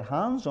had laid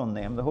hands on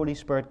them, the Holy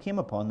Spirit came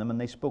upon them, and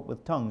they spoke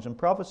with tongues and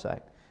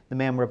prophesied. The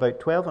men were about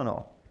 12 in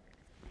all.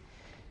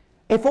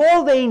 If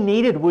all they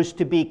needed was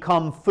to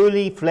become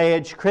fully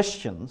fledged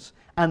Christians,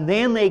 and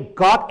then they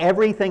got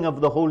everything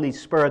of the Holy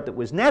Spirit that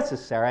was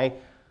necessary,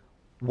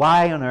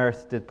 why on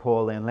earth did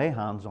Paul then lay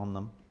hands on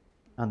them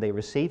and they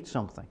received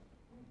something?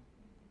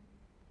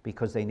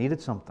 Because they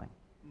needed something.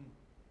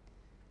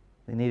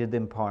 They needed the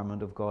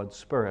empowerment of God's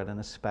Spirit in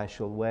a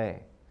special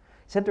way.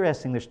 It's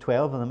interesting, there's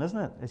 12 of them, isn't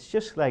it? It's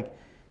just like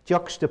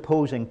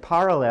juxtaposing,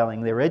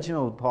 paralleling the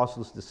original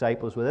apostles'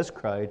 disciples with this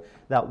crowd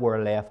that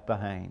were left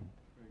behind.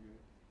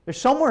 There's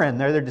somewhere in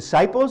there, they're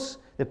disciples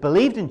that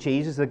believed in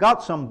Jesus, they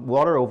got some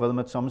water over them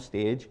at some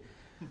stage,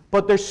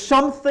 but there's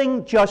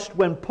something just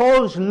when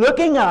Paul's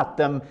looking at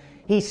them,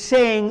 he's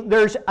saying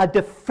there's a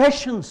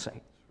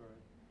deficiency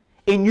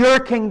in your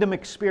kingdom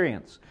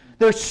experience.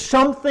 There's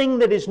something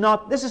that is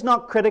not, this is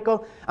not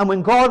critical, and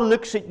when God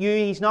looks at you,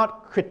 he's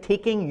not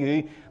critiquing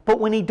you, but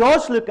when he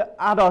does look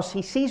at us,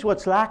 he sees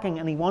what's lacking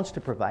and he wants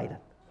to provide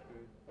it.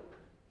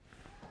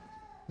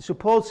 So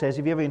Paul says,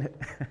 have you ever,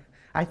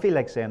 I feel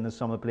like saying this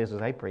some of the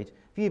places I preach,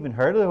 have you even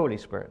heard of the Holy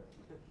Spirit?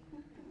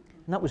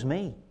 And that was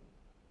me.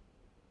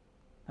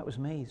 That was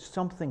me.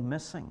 Something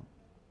missing.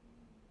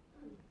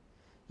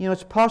 You know,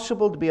 it's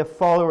possible to be a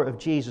follower of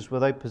Jesus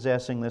without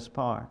possessing this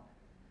power.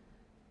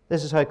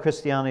 This is how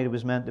Christianity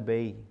was meant to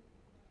be.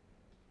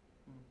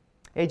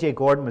 A.J.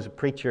 Gordon was a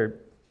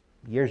preacher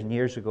years and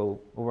years ago,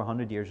 over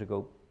 100 years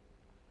ago,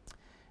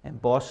 in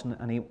Boston,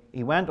 and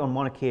he went on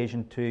one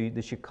occasion to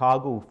the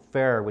Chicago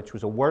Fair, which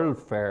was a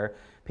world fair.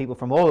 People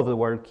from all over the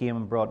world came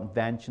and brought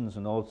inventions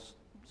and all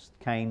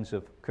kinds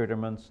of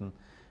accoutrements and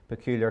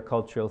peculiar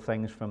cultural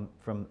things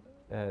from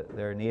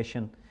their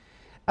nation.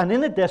 And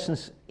in the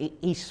distance,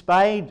 he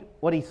spied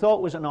what he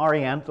thought was an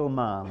Oriental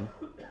man.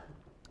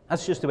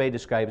 That's just the way he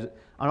describes it.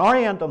 An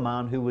Oriental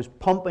man who was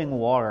pumping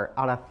water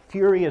at a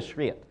furious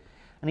rate.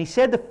 And he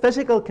said the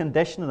physical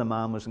condition of the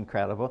man was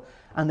incredible,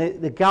 and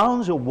the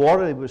gallons of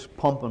water he was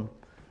pumping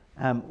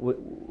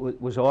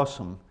was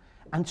awesome.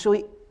 And so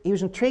he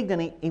was intrigued,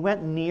 and he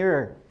went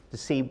nearer to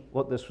see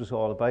what this was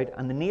all about.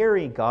 And the nearer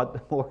he got,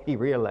 the more he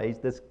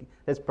realized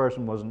this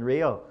person wasn't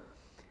real.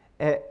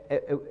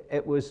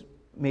 It was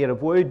made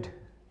of wood.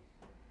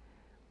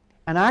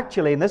 And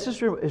actually, and this is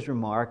his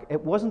remark,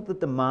 it wasn't that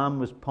the man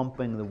was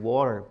pumping the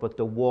water, but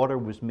the water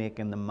was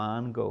making the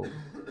man go.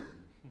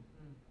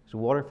 It's a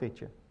water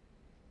feature.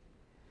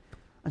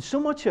 And so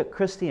much of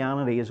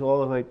Christianity is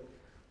all about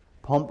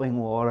pumping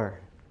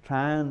water,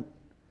 trying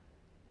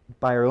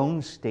by our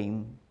own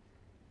steam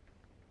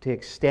to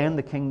extend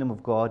the kingdom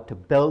of God, to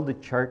build the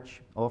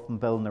church, often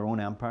building their own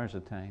empires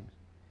at times.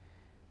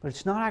 But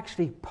it's not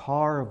actually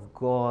power of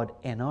God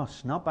in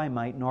us, not by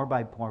might nor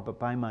by power, but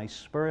by my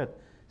Spirit,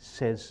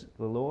 says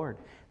the Lord.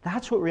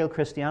 That's what real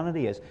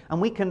Christianity is. And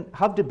we can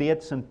have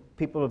debates, and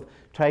people have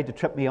tried to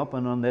trip me up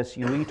on this.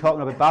 You know, you're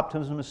talking about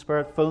baptism of the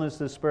Spirit, fullness of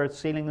the Spirit,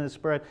 sealing of the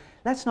Spirit.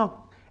 Let's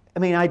not, I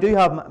mean, I do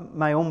have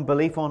my own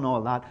belief on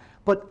all that,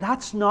 but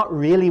that's not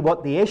really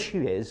what the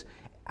issue is.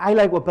 I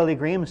like what Billy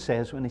Graham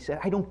says when he said,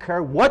 I don't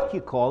care what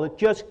you call it,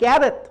 just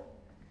get it.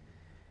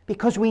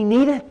 Because we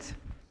need it.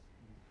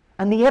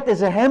 And the it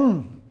is a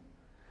him.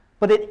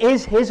 But it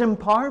is his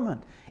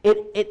empowerment.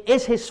 It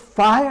is his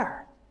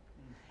fire.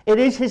 It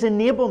is his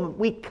enablement.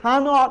 We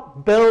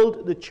cannot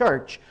build the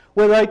church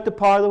without the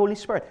power of the Holy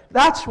Spirit.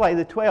 That's why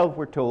the 12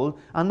 were told,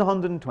 and the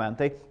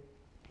 120,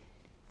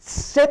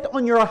 sit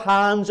on your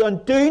hands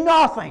and do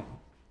nothing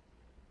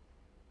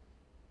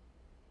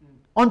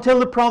until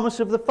the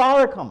promise of the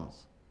Father comes.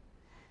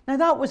 Now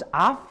that was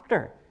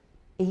after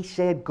he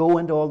said, go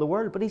into all the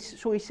world. But he's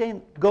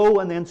saying, go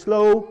and then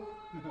slow,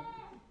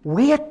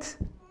 wait.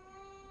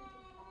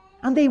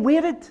 And they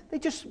waited. They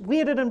just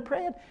waited and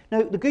prayed.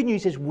 Now the good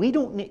news is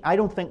I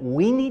don't think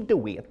we need to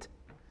wait,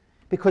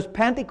 because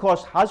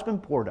Pentecost has been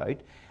poured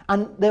out,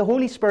 and the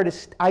Holy Spirit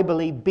is, I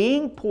believe,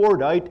 being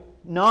poured out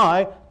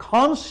now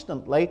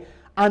constantly.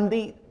 And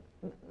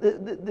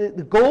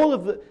the goal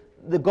of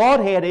the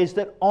Godhead is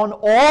that on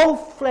all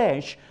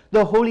flesh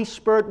the Holy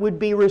Spirit would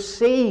be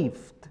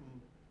received.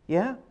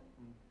 Yeah?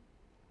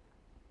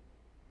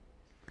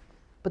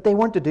 But they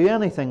weren't to do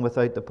anything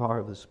without the power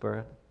of the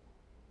Spirit.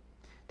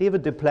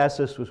 David du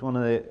Plessis was one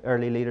of the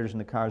early leaders in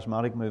the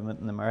charismatic movement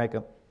in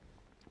America.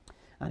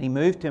 And he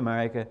moved to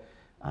America,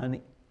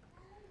 and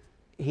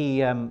he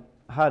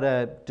had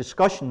a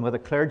discussion with a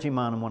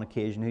clergyman on one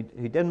occasion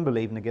who didn't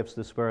believe in the gifts of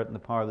the Spirit and the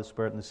power of the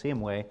Spirit in the same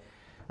way.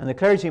 And the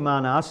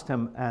clergyman asked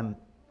him,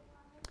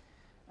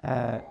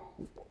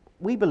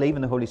 we believe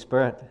in the Holy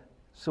Spirit,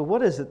 so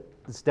what is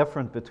it that's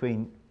different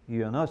between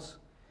you and us?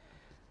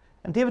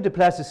 And David du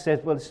Plessis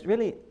said, well,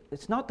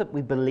 it's not that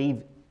we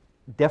believe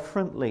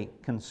differently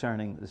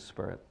concerning the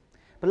Spirit.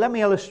 But let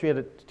me illustrate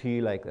it to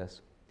you like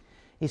this.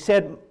 He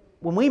said,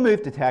 when we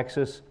moved to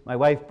Texas, my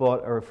wife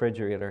bought a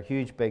refrigerator, a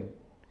huge big,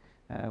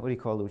 what do you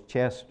call those,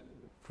 chest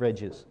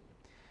fridges.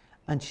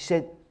 And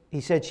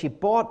he said she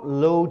bought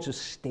loads of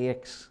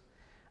steaks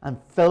and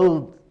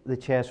filled the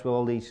chest with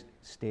all these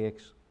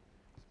steaks.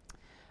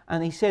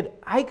 And he said,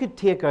 I could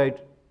take out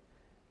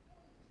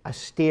a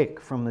steak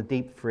from the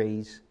deep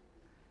freeze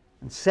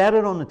and set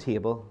it on the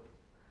table,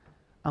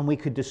 and we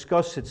could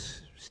discuss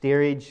its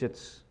steerage,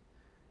 its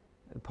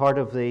part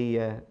of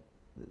the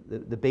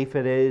beef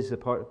it is, the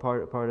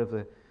part of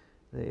the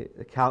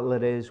cattle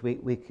it is.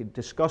 We could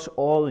discuss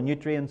all the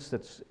nutrients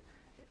that's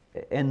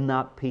in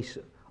that piece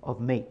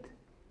of meat.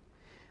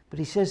 But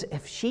he says,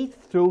 if she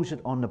throws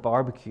it on the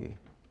barbecue,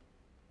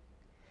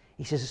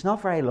 he says, it's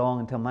not very long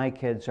until my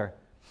kids are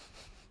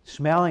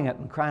smelling it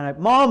and crying out,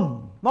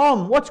 Mom,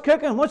 what's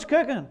cooking? What's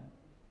cooking?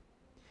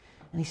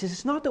 And he says,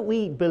 it's not that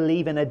we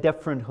believe in a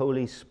different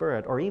Holy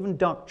Spirit, or even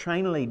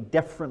doctrinally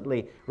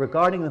differently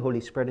regarding the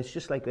Holy Spirit. It's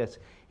just like this.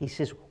 He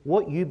says,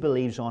 what you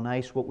believe's on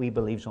ice, what we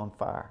believe's on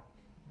fire.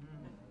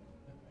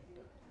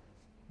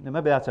 Now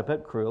maybe that's a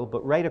bit cruel,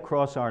 but right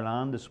across our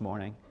land this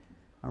morning,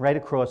 and right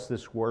across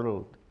this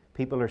world,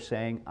 people are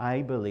saying,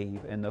 I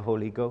believe in the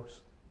Holy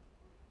Ghost.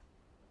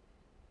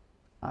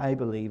 I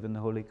believe in the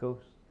Holy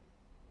Ghost.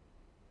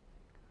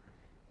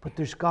 But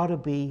there's got to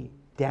be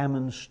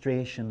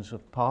demonstrations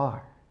of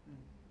power.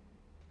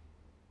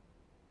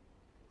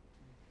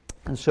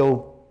 And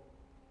so,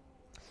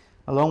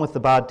 along with the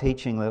bad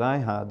teaching that I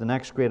had, the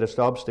next greatest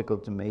obstacle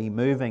to me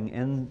moving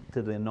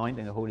into the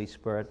anointing of the Holy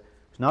Spirit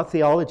was not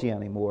theology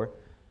anymore,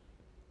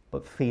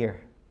 but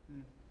fear.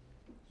 And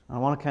I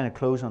want to kind of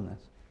close on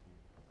this.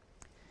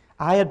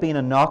 I had been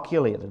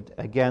inoculated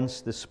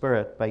against the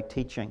Spirit by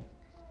teaching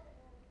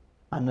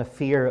and the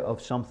fear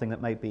of something that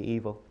might be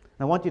evil.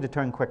 And I want you to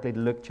turn quickly to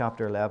Luke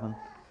chapter 11.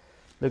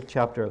 Luke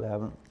chapter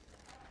 11.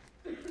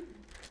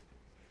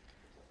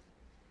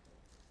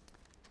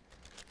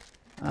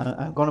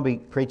 I'm going to be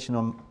preaching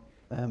on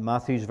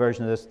Matthew's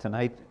version of this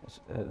tonight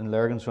in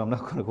Lurgan, so I'm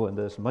not going to go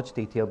into this in much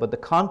detail. But the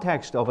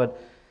context of it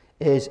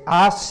is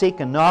ask, seek,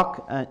 and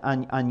knock,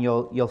 and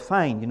you'll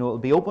find. You know, it'll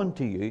be open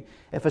to you.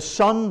 If a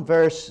son,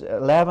 verse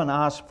 11,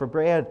 asks for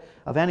bread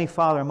of any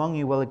father among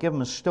you, will he give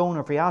him a stone?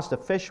 Or if he asks a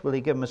fish, will he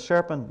give him a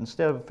serpent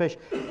instead of a fish?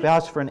 If he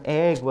asks for an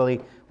egg, will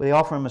he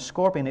offer him a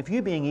scorpion? If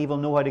you, being evil,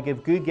 know how to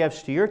give good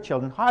gifts to your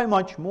children, how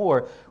much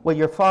more will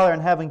your Father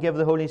in heaven give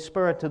the Holy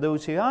Spirit to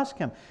those who ask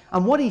him?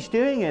 And what he's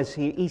doing is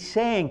he's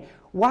saying,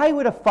 why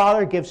would a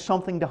father give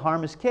something to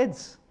harm his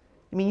kids?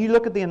 I mean, you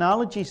look at the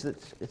analogies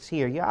that's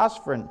here. You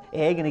ask for an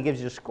egg and he gives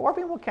you a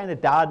scorpion. What kind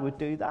of dad would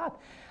do that?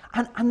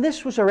 And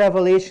this was a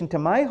revelation to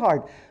my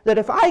heart, that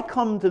if I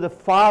come to the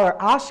Father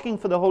asking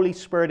for the Holy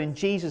Spirit in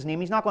Jesus'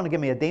 name, he's not going to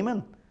give me a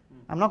demon.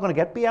 I'm not going to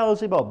get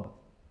Beelzebub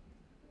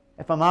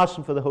if I'm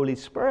asking for the Holy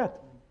Spirit.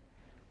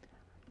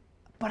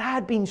 But I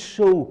had been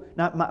so,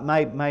 not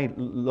my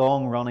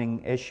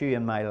long-running issue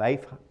in my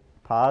life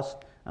past,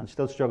 and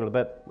still struggle a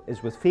bit,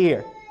 is with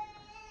fear.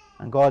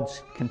 And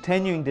God's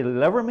continuing to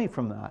deliver me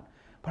from that.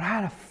 But I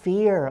had a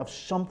fear of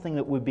something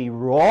that would be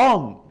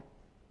wrong.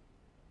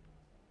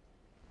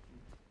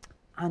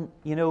 And,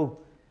 you know,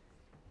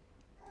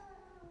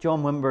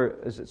 John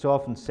Wimber, as it's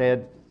often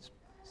said,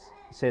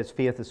 says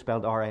faith is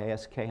spelled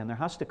R-I-S-K, and there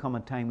has to come a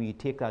time where you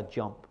take that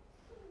jump.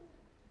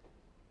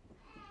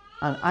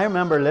 And I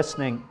remember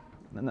listening,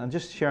 and I'll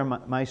just share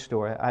my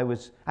story.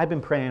 I'd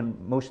been praying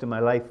most of my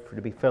life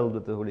to be filled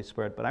with the Holy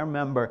Spirit, but I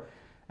remember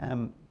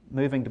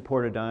moving to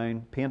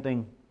Portadown,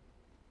 painting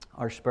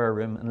our spare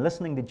room, and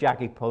listening to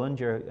Jackie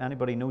Pullinger.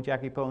 Anybody know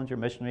Jackie Pullinger?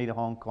 Missionary to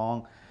Hong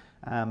Kong.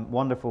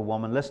 Wonderful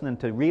woman. Listening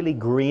to really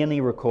grainy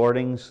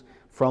recordings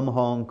from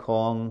Hong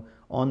Kong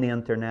on the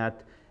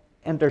internet,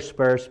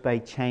 interspersed by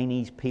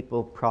Chinese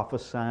people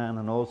prophesying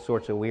and all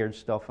sorts of weird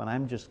stuff. And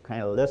I'm just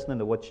kind of listening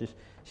to what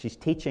she's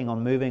teaching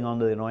on moving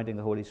under the anointing of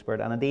the Holy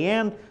Spirit. And at the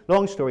end,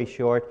 long story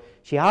short,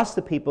 she asked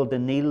the people to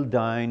kneel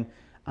down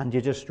and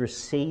to just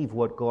receive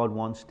what God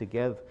wants to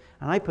give.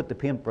 And I put the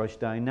paintbrush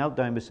down, knelt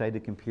down beside the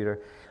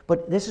computer.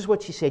 But this is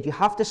what she said: you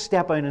have to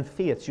step out in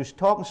faith. She was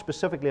talking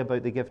specifically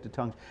about the gift of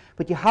tongues.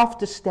 But you have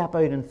to step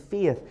out in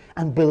faith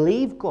and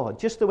believe God,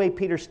 just the way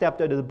Peter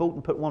stepped out of the boat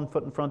and put one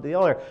foot in front of the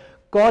other.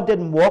 God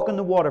didn't walk in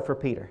the water for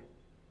Peter.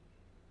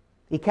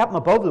 He kept him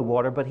above the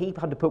water, but he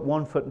had to put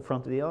one foot in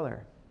front of the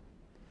other.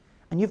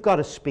 And you've got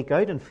to speak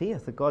out in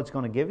faith that God's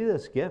going to give you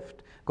this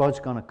gift. God's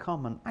going to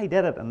come. And I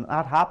did it, and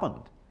that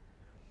happened.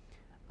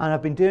 And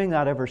I've been doing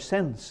that ever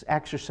since,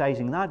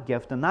 exercising that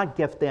gift. And that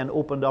gift then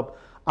opened up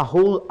a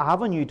whole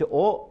avenue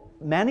to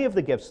many of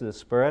the gifts of the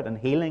Spirit, and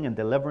healing and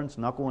deliverance,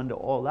 and not go into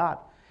all that.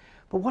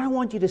 But what I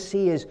want you to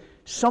see is,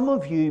 some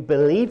of you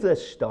believe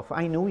this stuff.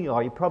 I know you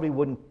are. You probably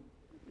wouldn't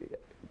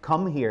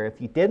come here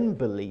if you didn't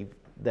believe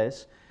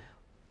this,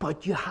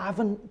 but you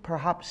haven't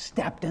perhaps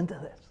stepped into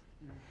this.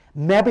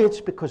 Maybe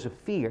it's because of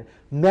fear.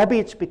 Maybe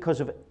it's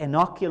because of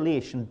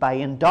inoculation by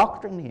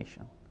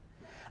indoctrination.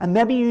 And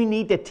maybe you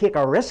need to take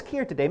a risk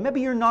here today.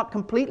 Maybe you're not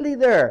completely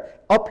there,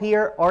 up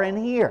here or in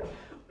here.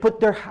 But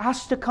there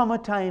has to come a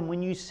time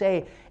when you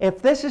say,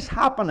 if this is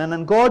happening,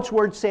 and God's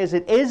Word says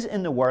it is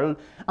in the world,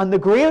 and the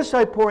greatest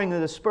outpouring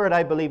of the Spirit,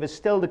 I believe, is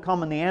still to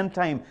come in the end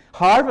time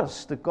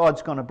harvest that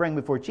God's going to bring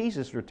before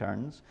Jesus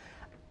returns,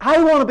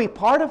 I want to be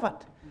part of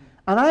it.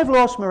 And I've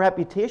lost my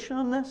reputation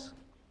on this.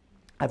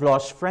 I've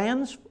lost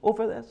friends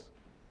over this.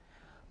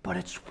 But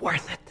it's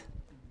worth it.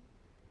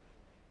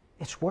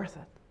 It's worth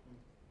it.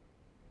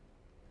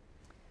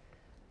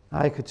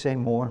 I could say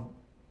more.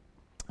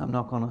 I'm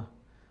not going to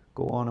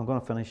go on. I'm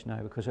going to finish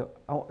now, because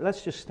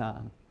let's just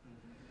stand.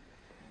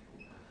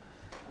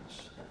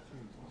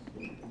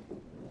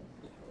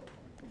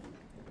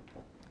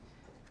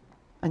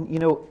 And you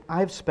know,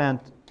 I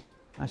spent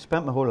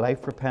my whole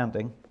life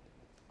repenting.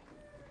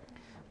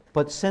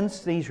 But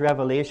since these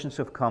revelations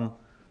have come,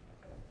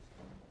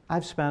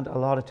 I've spent a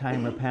lot of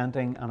time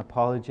repenting and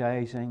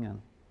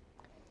apologizing.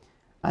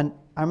 And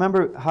I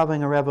remember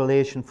having a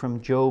revelation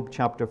from Job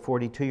chapter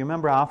 42. You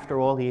remember, after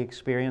all he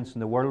experienced in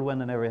the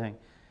whirlwind and everything,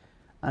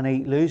 and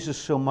he loses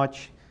so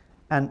much,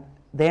 and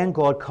then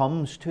God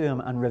comes to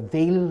him and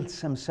reveals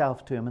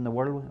himself to him in the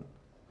whirlwind. Do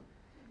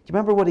you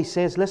remember what he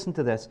says? Listen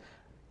to this.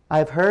 I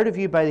have heard of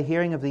you by the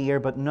hearing of the ear,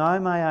 but now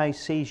my eye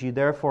sees you.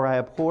 Therefore I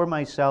abhor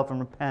myself and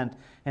repent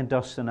in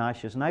dust and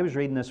ashes. And I was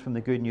reading this from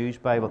the Good News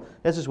Bible.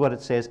 This is what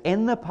it says.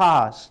 In the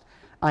past,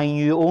 I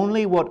knew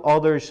only what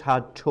others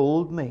had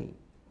told me.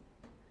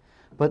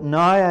 But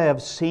now I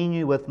have seen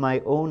you with my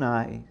own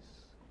eyes.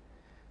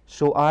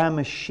 So I am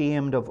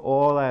ashamed of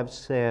all I have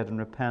said and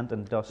repent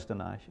in dust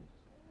and ashes.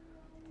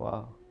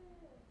 Wow.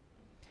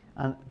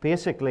 And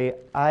basically,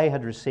 I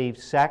had received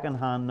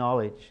second-hand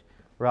knowledge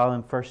rather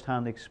than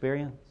first-hand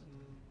experience.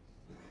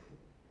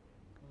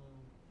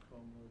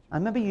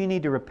 And maybe you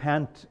need to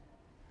repent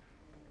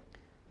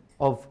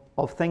of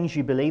things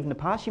you believed in the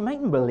past. You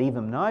mightn't believe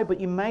them now, but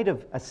you might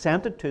have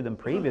assented to them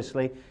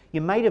previously.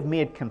 You might have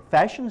made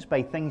confessions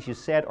by things you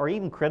said, or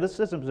even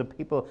criticisms of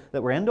people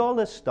that were into all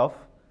this stuff.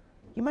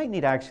 You might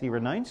need to actually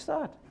renounce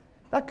that.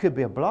 That could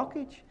be a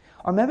blockage.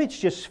 Or maybe it's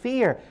just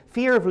fear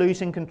of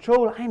losing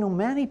control. I know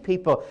many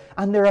people,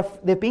 and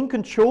they've been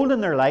controlled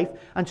in their life,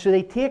 and so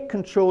they take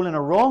control in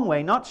a wrong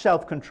way, not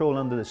self-control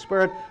under the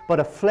Spirit, but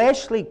a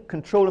fleshly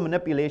control and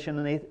manipulation,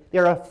 and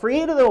they're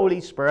afraid of the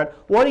Holy Spirit,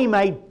 what He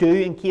might do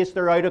in case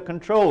they're out of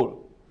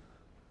control.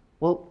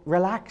 Well,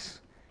 relax.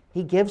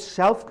 He gives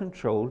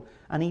self-control,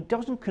 and He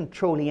doesn't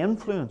control, He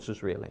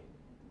influences, really.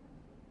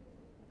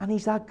 And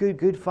He's that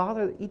good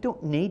Father. You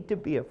don't need to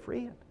be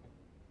afraid.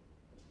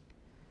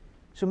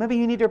 So maybe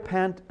you need to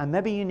repent, and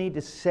maybe you need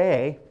to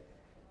say,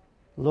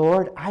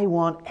 Lord, I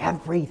want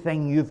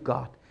everything you've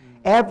got.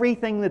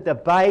 Everything that the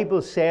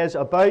Bible says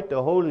about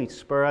the Holy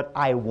Spirit,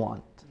 I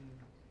want.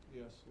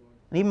 Yes, Lord.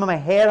 And even when my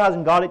head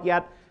hasn't got it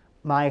yet,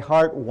 my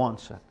heart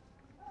wants it.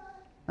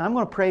 Now, I'm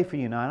going to pray for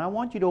you now, and I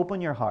want you to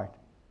open your heart.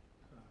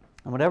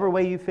 And whatever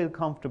way you feel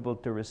comfortable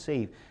to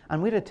receive.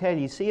 And we're to tell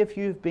you, see, if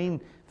you've been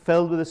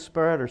filled with the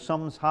Spirit, or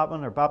something's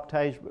happened, or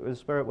baptized with the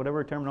Spirit,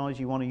 whatever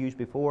terminology you want to use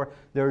before,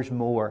 there's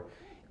more.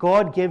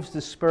 God gives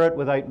the Spirit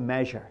without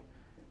measure.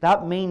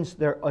 That means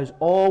there is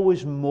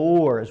always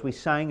more, as we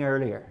sang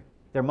earlier.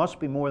 There must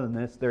be more than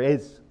this. There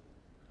is.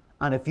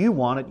 And if you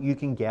want it, you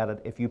can get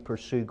it if you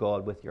pursue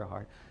God with your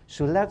heart.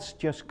 So let's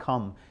just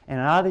come in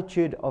an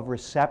attitude of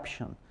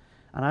reception.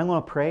 And I'm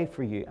going to pray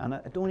for you. And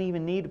I don't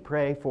even need to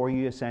pray for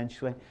you,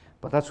 essentially,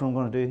 but that's what I'm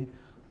going to do.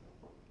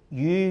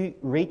 You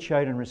reach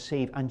out and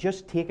receive, and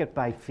just take it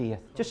by faith.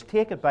 Just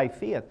take it by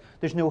faith.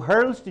 There's no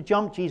hurdles to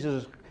jump.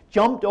 Jesus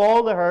jumped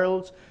all the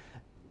hurdles.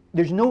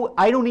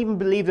 I don't even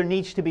believe there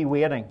needs to be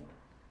waiting.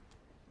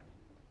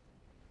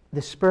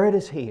 The Spirit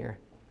is here.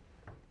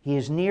 He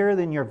is nearer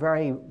than your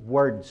very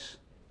words.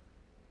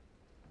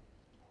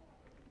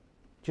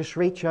 Just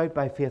reach out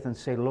by faith and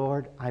say,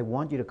 Lord, I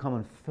want you to come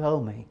and fill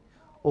me,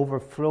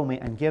 overflow me,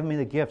 and give me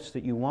the gifts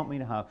that you want me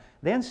to have.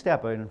 Then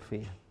step out in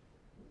faith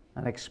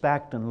and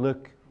expect and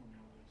look.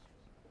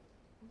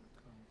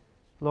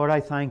 Lord, I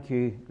thank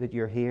you that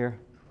you're here.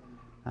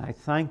 I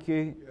thank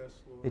you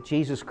that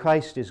Jesus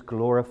Christ is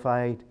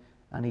glorified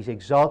and He's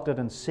exalted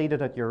and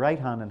seated at your right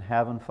hand in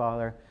heaven,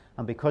 Father.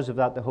 And because of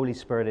that, the Holy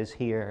Spirit is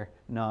here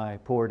now,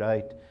 poured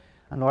out.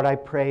 And Lord, I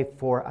pray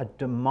for a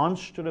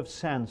demonstrative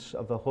sense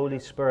of the Holy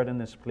Spirit in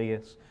this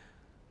place.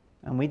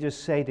 And we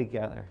just say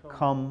together,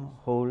 come,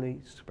 Holy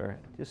Spirit.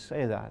 Just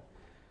say that.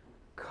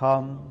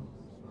 Come,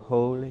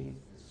 Holy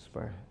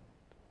Spirit.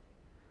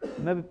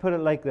 Maybe put it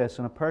like this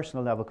on a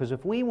personal level, because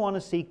if we want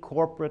to see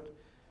corporate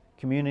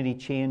community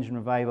change and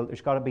revival,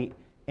 there's got to be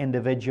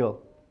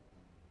individual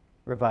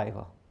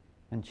revival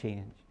and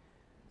change.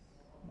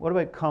 What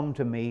about come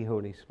to me,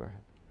 Holy Spirit?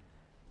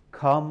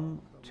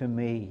 Come to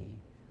me,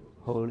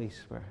 Holy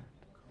Spirit.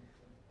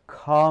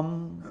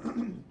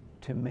 Come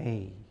to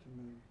me,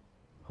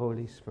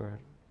 Holy Spirit.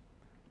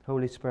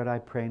 Holy Spirit, I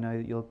pray now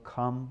that you'll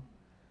come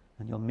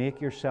and you'll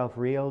make yourself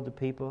real to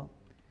people,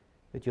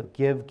 that you'll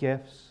give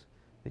gifts,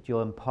 that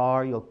you'll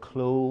empower, you'll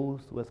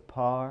clothe with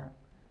power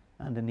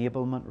and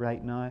enablement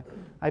right now.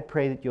 I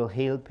pray that you'll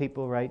heal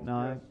people right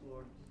now,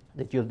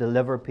 that you'll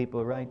deliver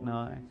people right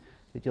now,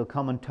 that you'll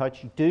come and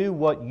touch. Do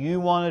what you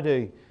want to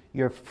do.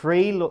 You're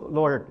free,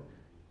 Lord.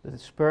 The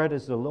Spirit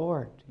is the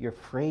Lord. You're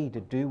free to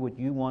do what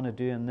you want to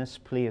do in this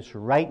place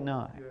right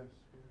now.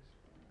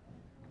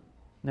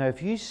 Now,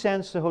 if you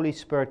sense the Holy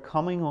Spirit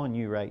coming on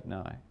you right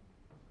now,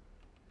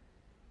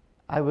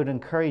 I would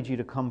encourage you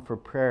to come for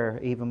prayer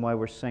even while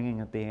we're singing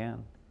at the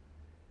end,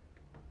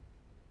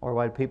 or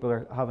while people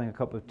are having a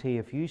cup of tea.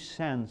 If you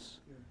sense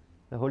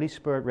the Holy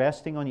Spirit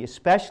resting on you,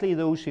 especially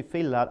those who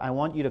feel that, I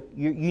want you to,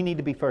 you need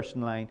to be first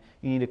in line.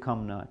 You need to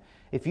come now.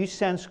 If you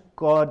sense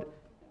God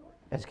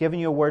has given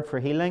you a word for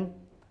healing,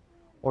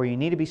 or you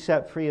need to be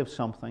set free of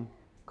something,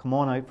 come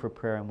on out for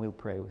prayer and we'll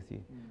pray with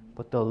you.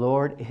 But the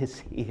Lord is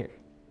here.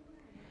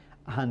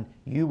 And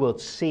you will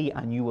see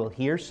and you will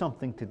hear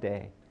something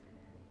today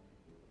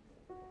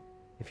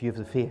if you have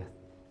the faith.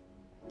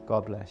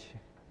 God bless you.